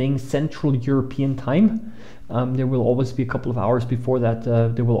evening Central European time. There will always be a couple of hours before that.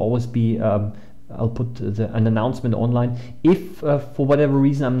 There will always be, I'll put an announcement online. If for whatever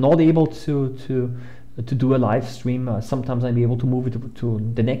reason I'm not able to do a live stream, sometimes I'll be able to move it to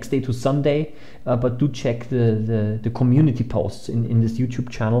the next day, to Sunday. But do check the community posts in this YouTube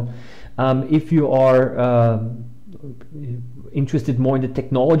channel. If you are interested more in the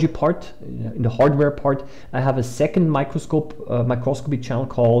technology part, in the hardware part, I have a second microscopy channel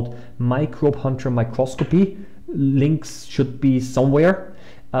called Microbehunter Microscopy. Links should be somewhere.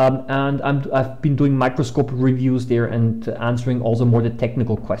 And I've been doing microscope reviews there and answering also more the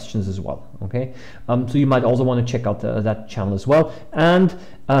technical questions as well. Okay, so you might also want to check out that channel as well. And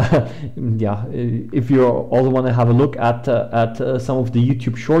yeah, if you also want to have a look at some of the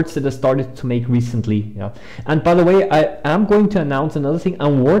YouTube shorts that I started to make recently. Yeah, and by the way, I am going to announce another thing.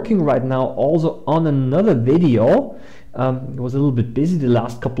 I'm working right now also on another video. It was a little bit busy the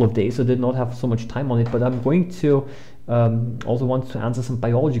last couple of days, so I did not have so much time on it, but I'm going to also want to answer some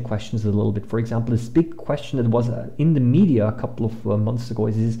biology questions a little bit. For example, this big question that was in the media a couple of months ago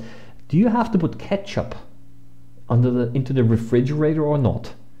is, do you have to put ketchup into the refrigerator or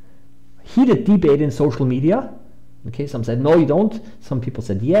not? Heated debate in social media. Okay, some said no, you don't. Some people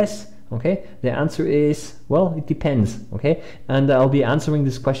said yes. Okay, the answer is, well, it depends. Okay, and I'll be answering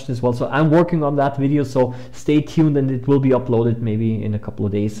this question as well. So I'm working on that video, so stay tuned, and it will be uploaded maybe in a couple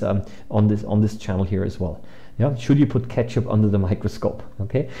of days on this channel here as well. Yeah, should you put ketchup under the microscope?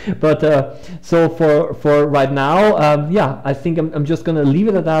 Okay, but so for right now, yeah, I think I'm just gonna leave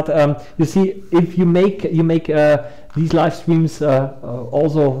it at that. You see, if you make these live streams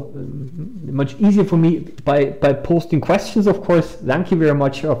also much easier for me by posting questions, of course. Thank you very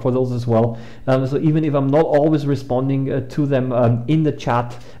much for those as well. So even if I'm not always responding to them in the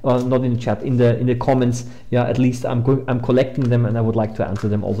chat, not in the chat, in the comments, yeah, at least I'm collecting them, and I would like to answer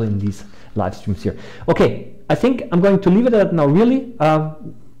them also in these live streams here. Okay, I think I'm going to leave it at that now, really.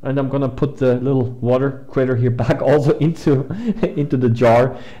 And I'm gonna put the little water critter here back also into the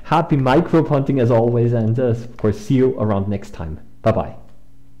jar. Happy microbe hunting as always, and of course see you around next time. Bye bye.